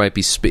form, and there might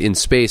be in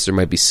space there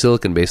might be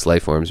silicon-based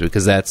life forms,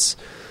 because that's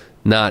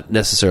not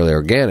necessarily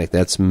organic.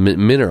 That's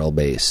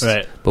mineral-based,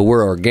 right? But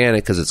we're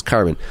organic because it's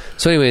carbon.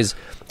 So, anyways.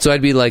 So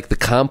I'd be like the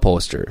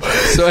composter.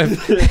 So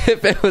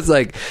if it was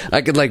like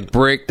I could like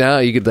break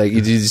down, you could like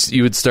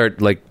you would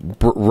start like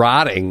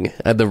rotting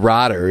at the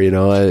rotter.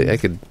 I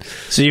could.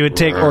 So you would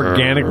take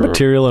organic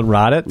material and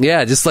rot it.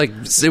 Yeah, just like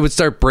it would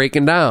start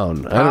breaking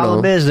down. I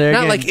don't know.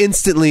 Not like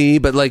instantly,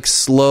 but like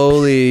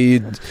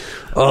slowly.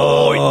 2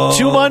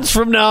 months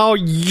from now,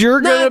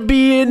 you're gonna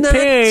be in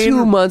pain.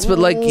 2 months, but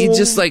like you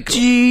just like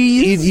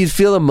you'd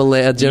feel a general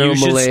malaise. You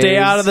should stay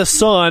out of the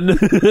sun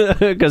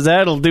because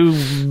that'll do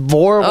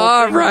horrible.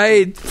 All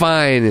right,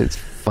 fine, it's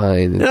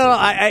fine. No,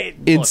 I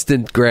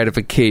instant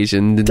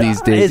gratification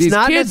these days.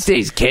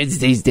 Kids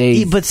these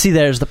days. But see,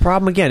 there's the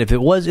problem again. If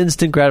it was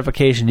instant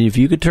gratification, if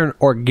you could turn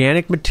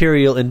organic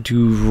material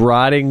into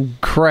rotting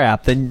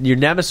crap, then your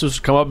nemesis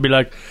would come up and be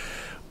like,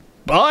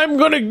 I'm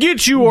gonna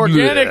get you,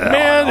 organic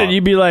man, and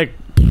you'd be like,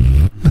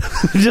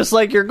 just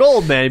like your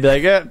gold man. You'd be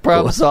like,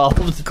 problem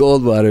solved.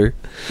 Gold water.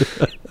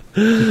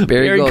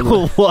 Very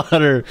cool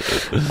water.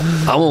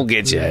 I won't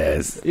get your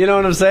ass. You know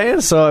what I'm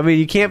saying? So I mean,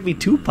 you can't be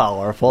too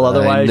powerful,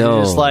 otherwise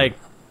you're just like,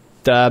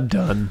 I'm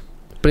done.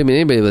 But I mean,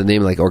 anybody with a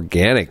name like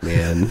Organic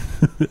Man,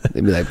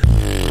 they'd be like,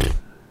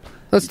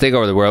 let's take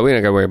over the world. We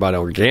don't got to worry about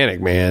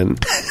Organic Man.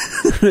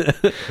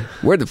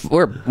 We're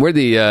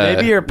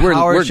maybe your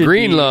power we're should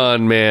Green be...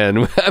 Lawn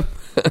Man.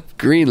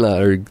 Green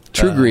Lawn or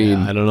True Green.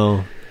 I don't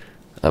know.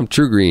 I'm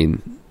True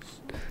Green.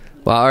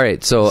 Well, all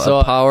right. So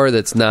a power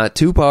that's not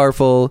too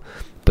powerful,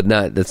 but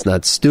that's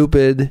not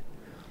stupid.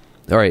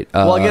 All right.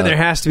 Well, again, there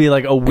has to be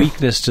like a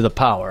weakness to the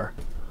power.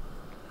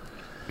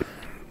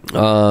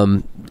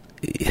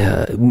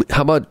 Yeah.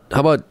 How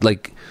about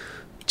like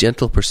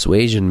gentle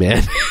persuasion,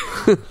 man?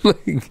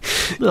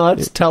 No,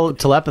 that's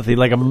telepathy,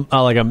 like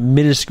a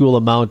minuscule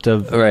amount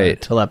of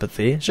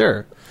telepathy.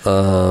 Sure.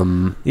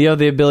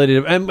 The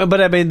ability to,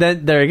 but I mean,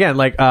 then there again,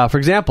 like for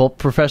example,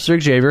 Professor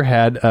Xavier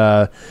had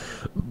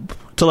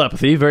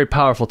telepathy, very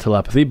powerful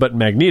telepathy, but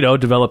Magneto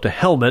developed a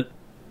helmet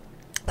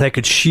that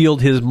could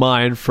shield his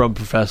mind from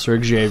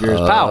Professor Xavier's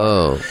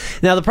power.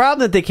 Now, the problem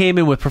that they came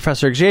in with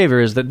Professor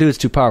Xavier is that dude's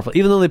too powerful.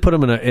 Even though they put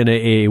him in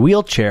a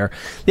wheelchair,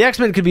 the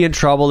X-Men could be in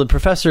trouble, and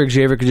Professor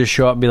Xavier could just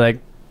show up and be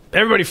like,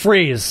 everybody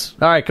freeze.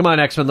 All right, come on,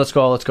 X-Men, let's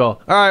go.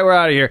 All right, we're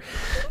out of here.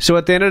 So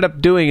what they ended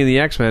up doing in the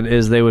X-Men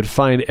is they would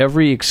find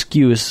every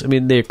excuse. I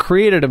mean, they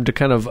created him to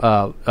kind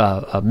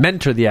of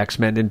mentor the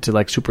X-Men into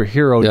like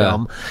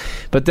superhero-dom. Yeah.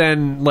 But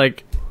then,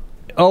 like,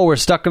 we're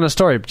stuck in a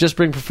story. Just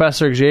bring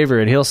Professor Xavier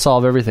and he'll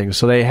solve everything.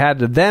 So they had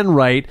to then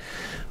write,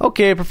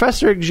 okay,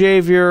 Professor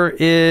Xavier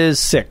is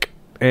sick.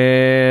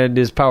 and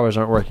his powers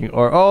aren't working,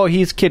 or oh,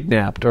 he's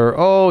kidnapped, or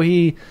oh,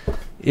 he,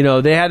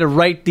 they had to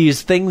write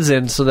these things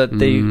in so that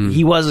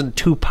he wasn't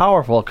too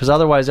powerful, because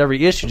otherwise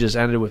every issue just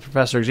ended with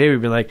Professor Xavier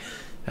being like,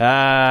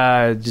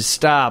 just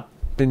stop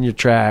in your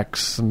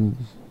tracks, and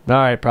all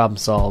right, problem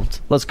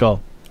solved. Let's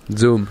go.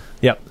 Zoom.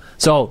 Yep.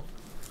 So,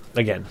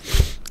 again,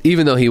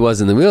 even though he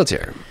was in the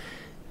wheelchair.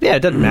 Yeah,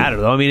 it doesn't matter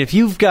though. I mean, if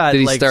you've got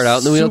Did he start out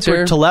in the wheelchair?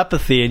 super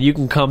telepathy and you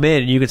can come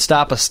in and you can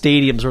stop a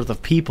stadium's worth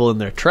of people in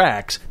their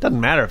tracks, it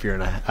doesn't matter if you're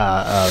in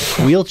a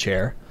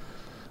wheelchair.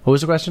 What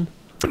was the question?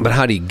 But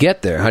how do you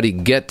get there? How do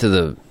you get to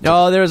the...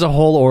 Oh, there's a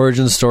whole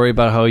origin story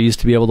about how he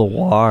used to be able to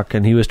walk,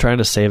 and he was trying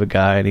to save a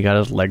guy, and he got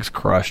his legs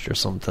crushed or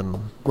something.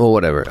 Well,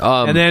 whatever.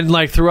 And then,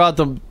 throughout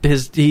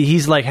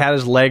he's had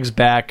his legs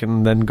back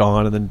and then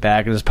gone and then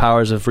back, and his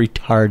powers have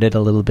retarded a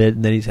little bit,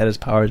 and then he's had his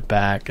powers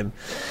back, and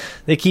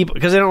they keep...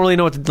 Because they don't really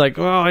know what to...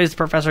 oh, he's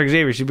Professor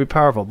Xavier, he should be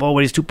powerful. But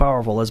when he's too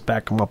powerful, let's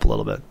back him up a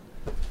little bit.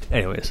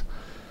 Anyways.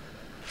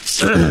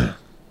 So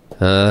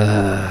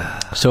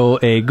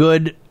a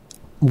good...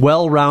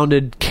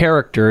 well-rounded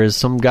character is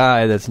some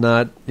guy that's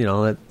not,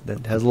 that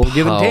has a little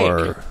give and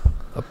take.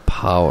 A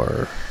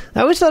power.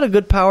 I always thought a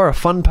good power, a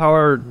fun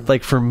power,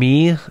 for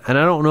me, and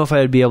I don't know if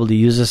I'd be able to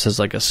use this as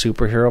a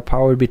superhero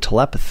power, would be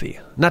telepathy.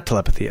 Not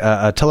telepathy,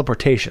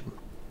 teleportation.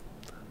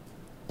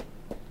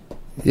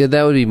 Yeah,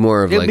 that would be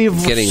more of It'd be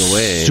getting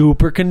away.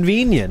 Super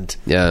convenient.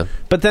 Yeah.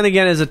 But then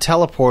again, as a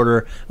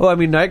teleporter,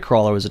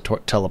 Nightcrawler was a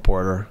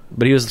teleporter,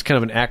 but he was kind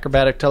of an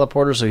acrobatic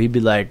teleporter, so he'd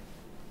be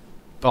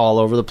all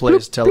over the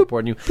place,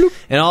 teleporting you. Bloop.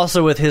 And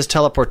also with his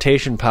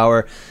teleportation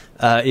power,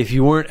 if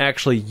you weren't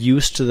actually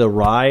used to the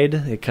ride,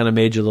 it kind of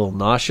made you a little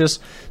nauseous.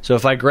 So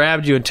if I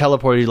grabbed you and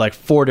teleported you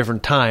 4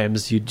 different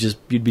times, you'd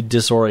be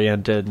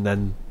disoriented, and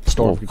then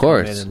Storm could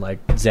come in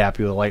and zap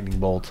you with a lightning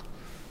bolt.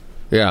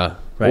 Yeah.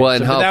 Right. Well,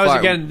 and so how that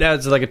far? That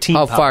was like a team.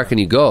 How power. far can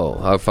you go?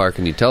 How far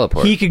can you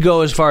teleport? He could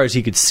go as far as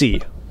he could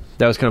see.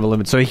 That was kind of a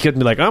limit. So he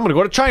couldn't be I'm going to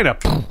go to China.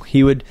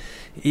 He would.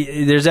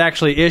 There's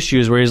actually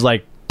issues where he's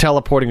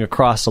teleporting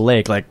across the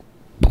lake,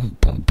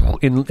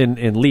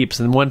 in leaps,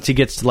 and once he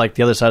gets to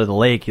the other side of the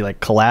lake, he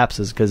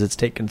collapses because it's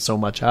taken so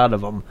much out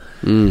of him,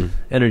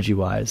 energy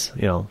wise.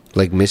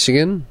 Like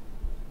Michigan.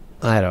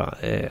 I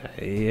don't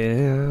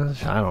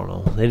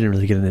know. They didn't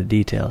really get into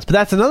details, but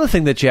that's another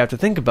thing that you have to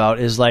think about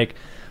is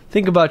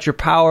think about your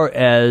power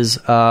as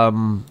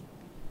kind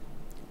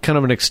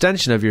of an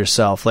extension of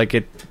yourself.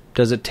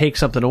 Does it take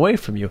something away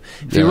from you?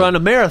 If you run a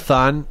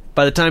marathon,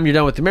 by the time you're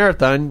done with the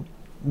marathon,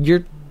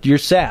 you're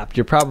sapped.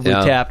 You're probably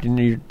tapped, and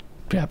you're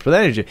tapped with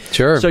energy.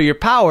 Sure. So your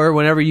power,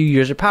 whenever you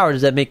use your power,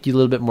 does that make you a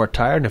little bit more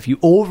tired? And if you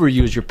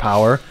overuse your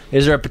power,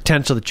 is there a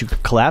potential that you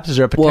could collapse? Is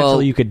there a potential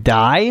that you could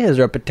die? Is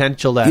there a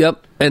potential that...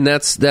 Yep. And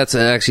that's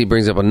actually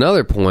brings up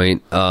another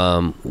point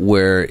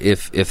where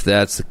if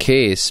that's the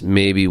case,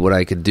 maybe what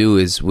I could do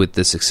is with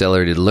this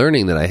accelerated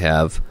learning that I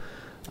have,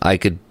 I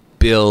could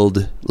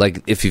build,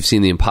 if you've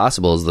seen The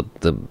Impossibles,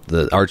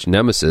 the arch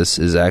nemesis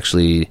is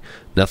actually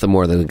nothing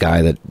more than a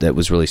guy that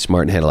was really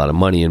smart and had a lot of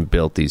money and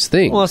built these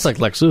things. Well, it's like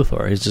Lex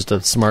Luthor. He's just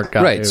a smart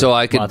guy. Right. So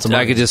I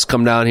could just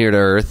come down here to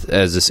Earth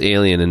as this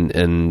alien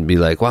and be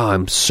wow,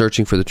 I'm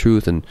searching for the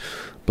truth and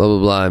blah blah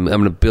blah. I'm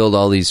going to build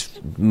all these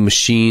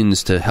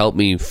machines to help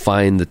me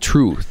find the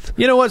truth.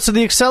 You know what? So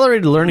the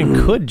accelerated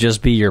learning could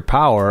just be your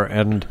power,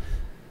 and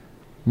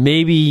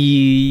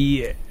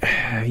maybe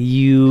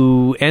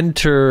you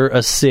enter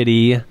a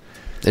city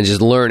and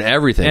just learn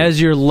everything as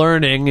you're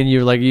learning, and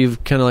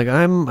you've kind of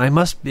I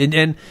must be a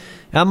and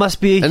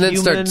human. Then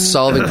start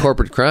solving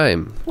corporate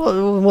crime.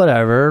 Well,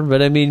 whatever.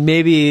 But I mean,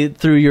 maybe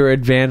through your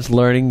advanced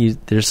learning,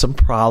 there's some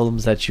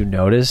problems that you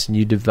notice, and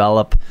you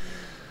develop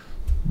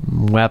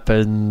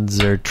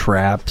weapons or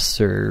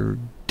traps or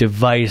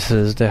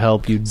devices to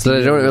help you. So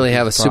I don't really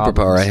have a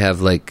superpower. I have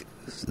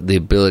the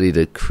ability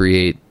to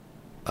create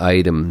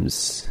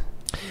items.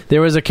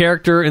 There was a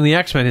character in the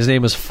X-Men. His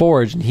name was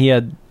Forge, and he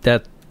had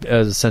that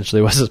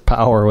essentially was his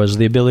power, was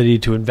the ability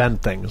to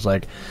invent things.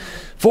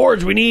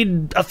 Forge, we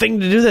need a thing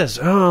to do this.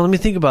 Oh, let me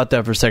think about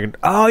that for a second.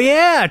 Oh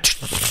yeah,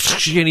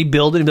 and he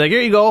built it and be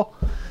here you go.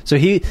 So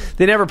they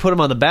never put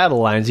him on the battle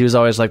lines. He was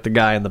always the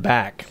guy in the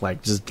back,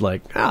 that's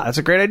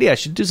a great idea. I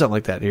should do something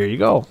like that. Here you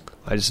go.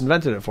 I just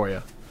invented it for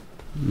you.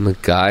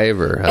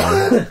 MacGyver,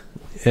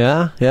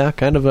 huh? yeah,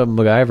 kind of a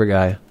MacGyver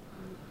guy.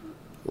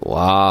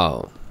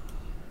 Wow.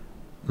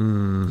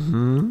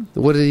 Mm-hmm.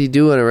 What did he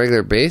do on a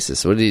regular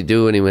basis? What did he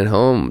do when he went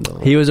home, though?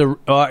 He was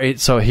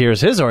so here's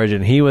his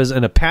origin. He was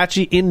an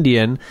Apache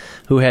Indian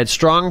who had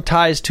strong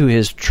ties to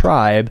his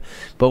tribe,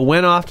 but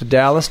went off to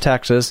Dallas,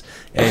 Texas,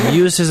 and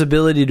used his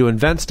ability to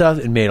invent stuff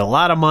and made a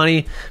lot of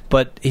money,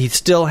 but he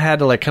still had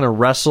to kind of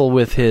wrestle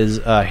with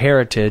his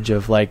heritage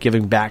of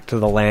giving back to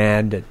the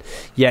land, and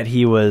yet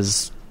he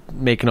was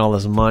making all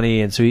this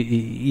money, and so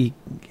he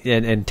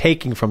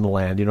taking from the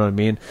land, you know what I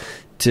mean,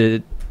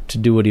 to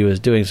do what he was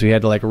doing. So he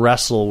had to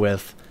wrestle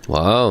with,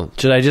 wow,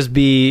 should I just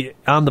be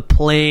on the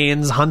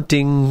plains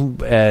hunting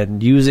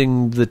and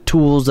using the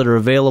tools that are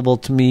available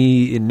to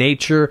me in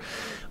nature,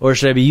 or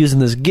should I be using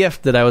this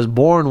gift that I was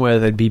born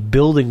with and be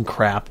building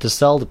crap to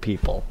sell to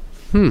people?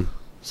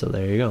 So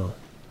there you go.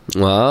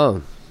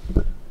 Wow.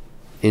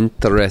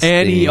 Interesting.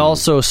 And he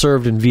also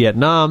served in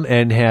Vietnam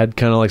and had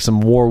kind of like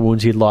some war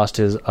wounds. He had lost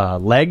his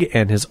leg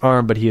and his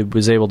arm, but he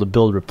was able to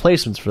build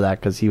replacements for that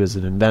because he was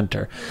an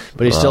inventor.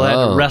 But he still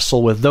had to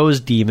wrestle with those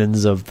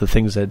demons of the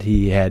things that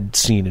he had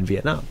seen in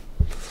Vietnam.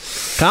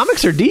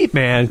 Comics are deep,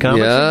 man.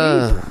 Comics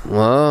are deep.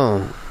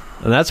 Wow.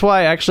 And that's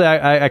why, actually,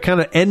 I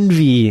kind of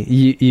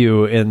envy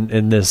you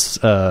in this.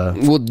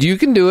 Well, you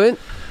can do it.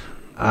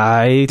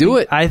 I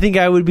think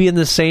I would be in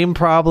the same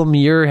problem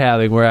you're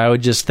having, where I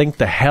would just think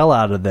the hell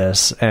out of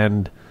this.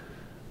 And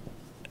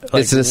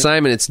it's an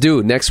assignment. It's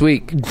due next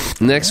week.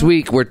 Next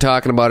week, we're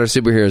talking about our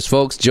superheroes.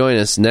 Folks, join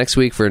us next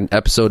week for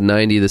episode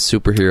 90 of the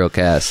Superhero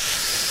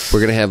Cast.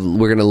 We're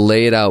gonna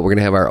lay it out. We're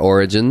gonna have our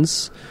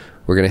origins.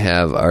 We're gonna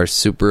have our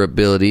super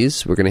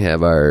abilities. We're gonna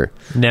have our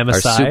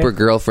Nemesis, super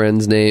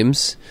girlfriends'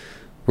 names.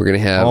 We're going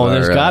to have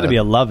there's got to be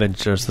a love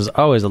interest. There's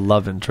always a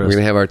love interest. We're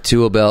going to have our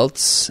tool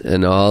belts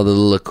and all the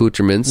little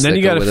accoutrements. And then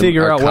you got to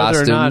figure out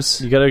whether or not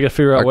you got to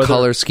figure out our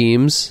color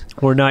schemes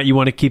or not you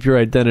want to keep your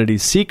identity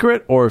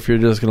secret, or if you're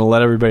just going to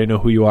let everybody know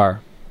who you are.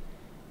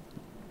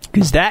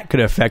 Because that could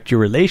affect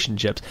your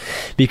relationships.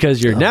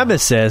 Because your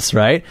nemesis,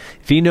 right?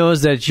 If he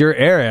knows that you're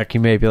Eric, he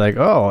may be like,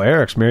 "Oh,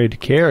 Eric's married to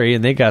Carrie,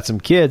 and they got some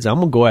kids. I'm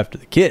gonna go after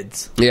the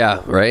kids."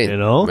 Yeah, right. You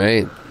know,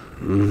 right.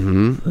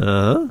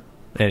 Mm-hmm.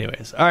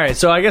 Anyways, all right.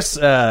 So I guess.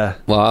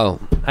 Wow.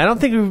 I don't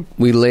think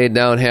we laid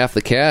down half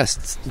the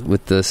cast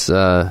with this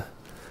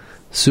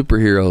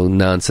superhero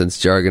nonsense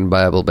jargon,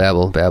 babble,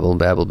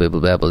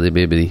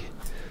 bibbity.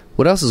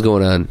 What else is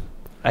going on?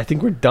 I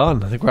think we're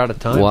done. I think we're out of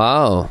time.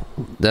 Wow,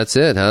 that's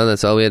it, huh?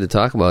 That's all we had to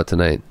talk about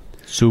tonight.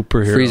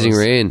 Superheroes. Freezing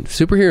Rain.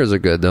 Superheroes are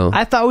good, though.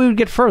 I thought we would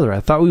get further. I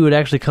thought we would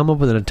actually come up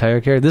with an entire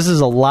character. This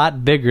is a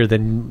lot bigger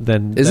than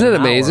Isn't it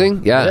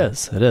amazing? Yeah.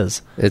 It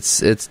is.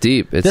 It's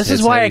deep. This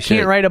is why I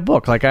can't write a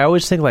book. Like, I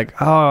always think, like,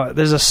 oh,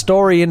 there's a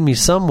story in me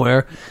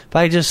somewhere. If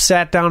I just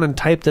sat down and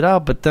typed it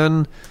out, but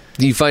then...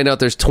 You find out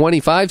there's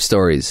 25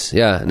 stories.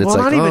 Yeah, and it's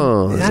like,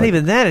 not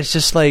even that. It's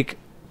just, like,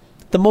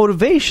 the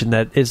motivation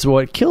that is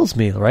what kills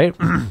me, right?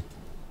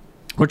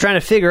 We're trying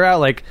to figure out,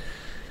 like...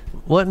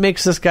 what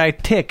makes this guy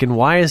tick, and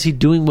why is he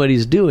doing what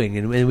he's doing?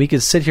 And we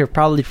could sit here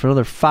probably for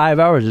another 5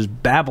 hours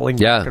just babbling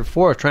back and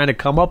forth, trying to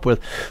come up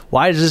with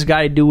why does this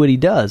guy do what he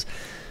does?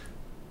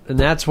 And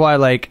that's why,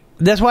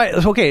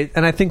 okay,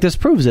 and I think this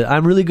proves it.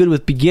 I'm really good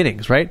with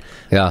beginnings, right?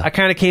 Yeah. I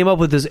kind of came up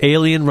with this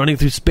alien running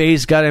through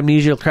space, got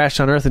amnesia, crashed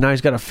on Earth, and now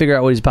he's got to figure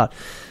out what he's about.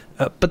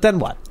 But then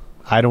what?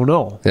 I don't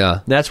know. Yeah.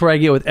 That's where I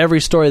get with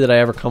every story that I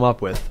ever come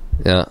up with.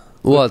 Yeah.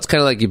 Well, it's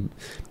kind of like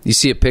you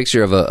see a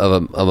picture of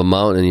a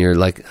mountain and you're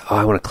like, oh,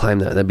 I want to climb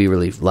that. That'd be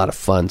really a lot of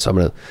fun. So I'm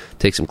going to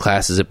take some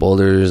classes at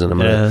Boulders and I'm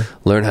going to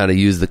learn how to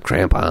use the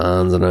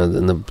crampons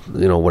and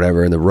the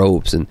whatever and the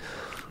ropes. And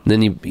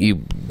then you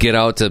get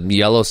out to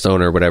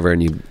Yellowstone or whatever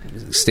and you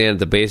stand at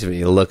the base of it and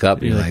you look up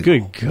and you're like,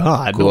 good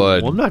God, no,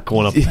 I'm not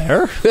going up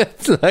there.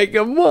 It's like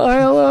a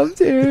mile up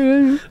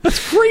there.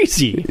 That's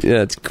crazy.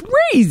 Yeah, it's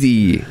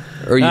crazy.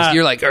 Or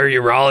you're like,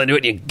 you're all into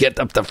it and you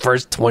get up the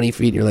first 20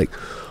 feet and you're like,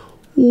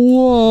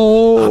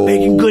 whoa, I'm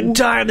making good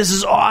time. This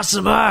is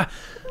awesome, huh?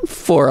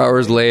 4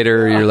 hours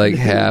later, you're like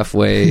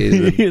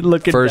halfway.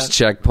 First down.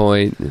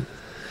 Checkpoint.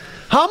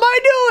 How am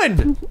I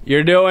doing?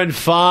 You're doing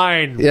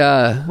fine.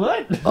 Yeah.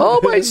 What? All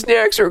my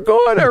snacks are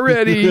gone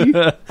already.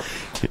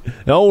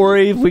 Don't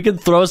worry, we can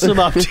throw some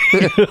up to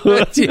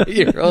you.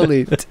 You're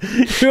only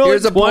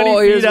here's a pole.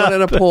 Here's one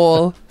and a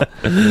pole.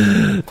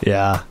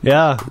 Yeah.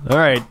 All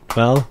right.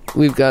 Well,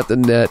 we've got the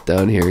net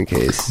down here in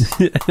case.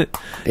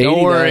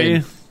 Don't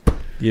worry.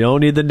 You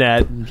don't need the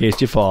net in case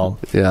you fall.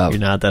 Yeah. You're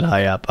not that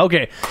high up.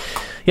 Okay.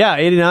 Yeah,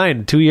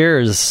 89, 2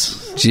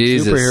 years.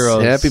 Jesus.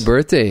 Superheroes. Happy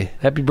birthday.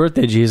 Happy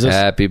birthday, Jesus.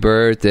 Happy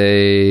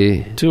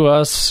birthday. To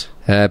us.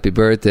 Happy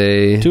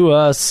birthday. To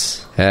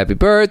us. Happy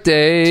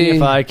birthday.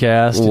 TFI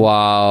cast.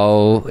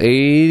 Wow.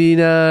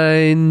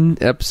 89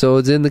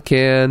 episodes in the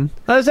can.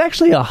 There's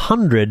actually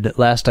 100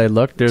 last I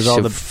looked. There's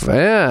all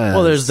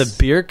there's the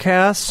beer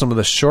cast, some of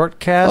the short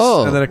casts,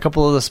 and then a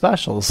couple of the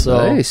specials. So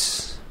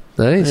nice.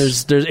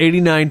 There's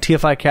 89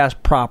 TFI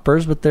cast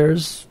propers, but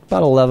there's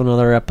about 11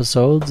 other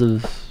episodes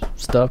of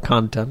stuff,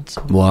 content.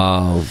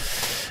 Wow.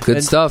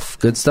 Good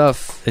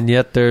stuff. And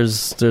yet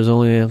there's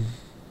only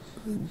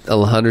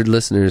 100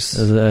 listeners.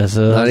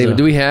 Not even.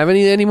 Do we have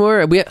any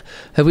anymore?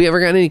 Have we ever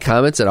gotten any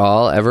comments at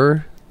all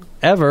ever?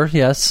 Ever,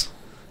 yes.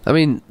 I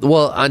mean,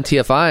 well, on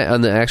TFI,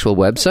 on the actual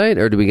website,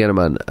 or do we get them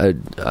on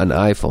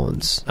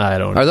iPhones? I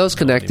don't know. Are those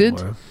connected?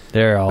 Anymore.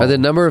 Are the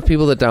number of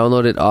people that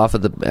download it off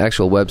of the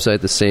actual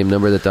website the same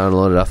number that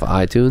downloaded off of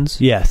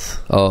iTunes? Yes.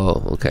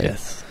 Oh, okay.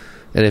 Yes.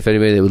 And if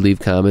anybody that would leave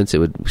comments, it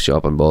would show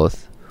up on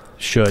both?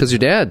 Should. Because your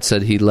dad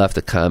said he left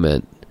a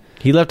comment.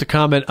 He left a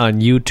comment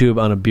on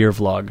YouTube on a beer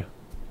vlog.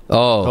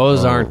 Oh.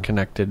 Those aren't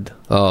connected.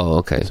 Oh,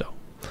 okay. So,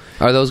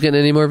 are those getting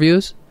any more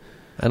views?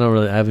 I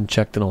haven't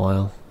checked in a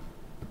while.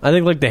 I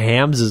think like the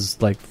hams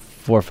is like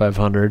 400 or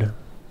 500.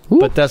 Ooh.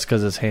 But that's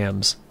because it's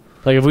hams.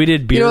 Like if we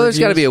did beer there's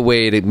got to be a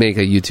way to make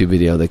a YouTube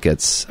video that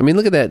gets... I mean,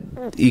 look at that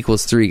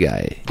Equals 3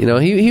 guy.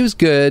 He was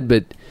good,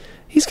 but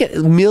He's got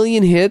a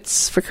million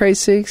hits, for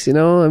Christ's sakes. You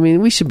know, I mean,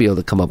 we should be able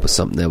to come up with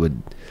something that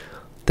would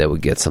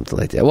get something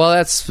like that. Well,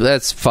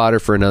 that's fodder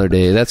for another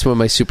day. That's when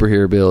my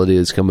superhero ability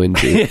is coming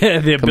to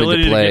The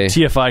ability to get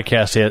TFI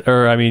cast hit,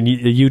 or I mean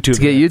YouTube. To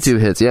get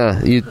YouTube hits,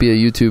 yeah, you'd be a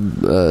YouTube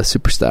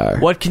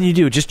superstar. What can you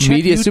do? Just check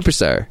media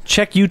superstar.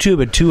 Check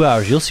YouTube in 2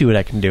 hours. You'll see what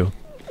I can do.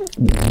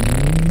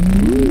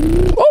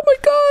 Oh my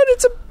God,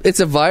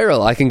 it's a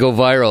viral. I can go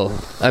viral.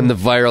 I'm the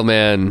viral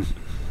man.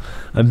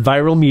 I'm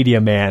viral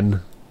media man.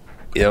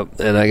 Yep,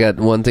 and I got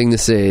one thing to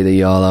say to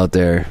y'all out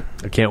there.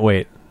 I can't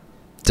wait.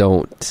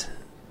 Don't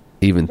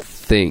even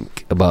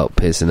think about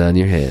pissing on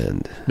your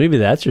hand. Maybe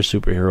that's your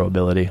superhero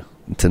ability.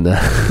 To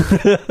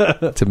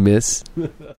miss.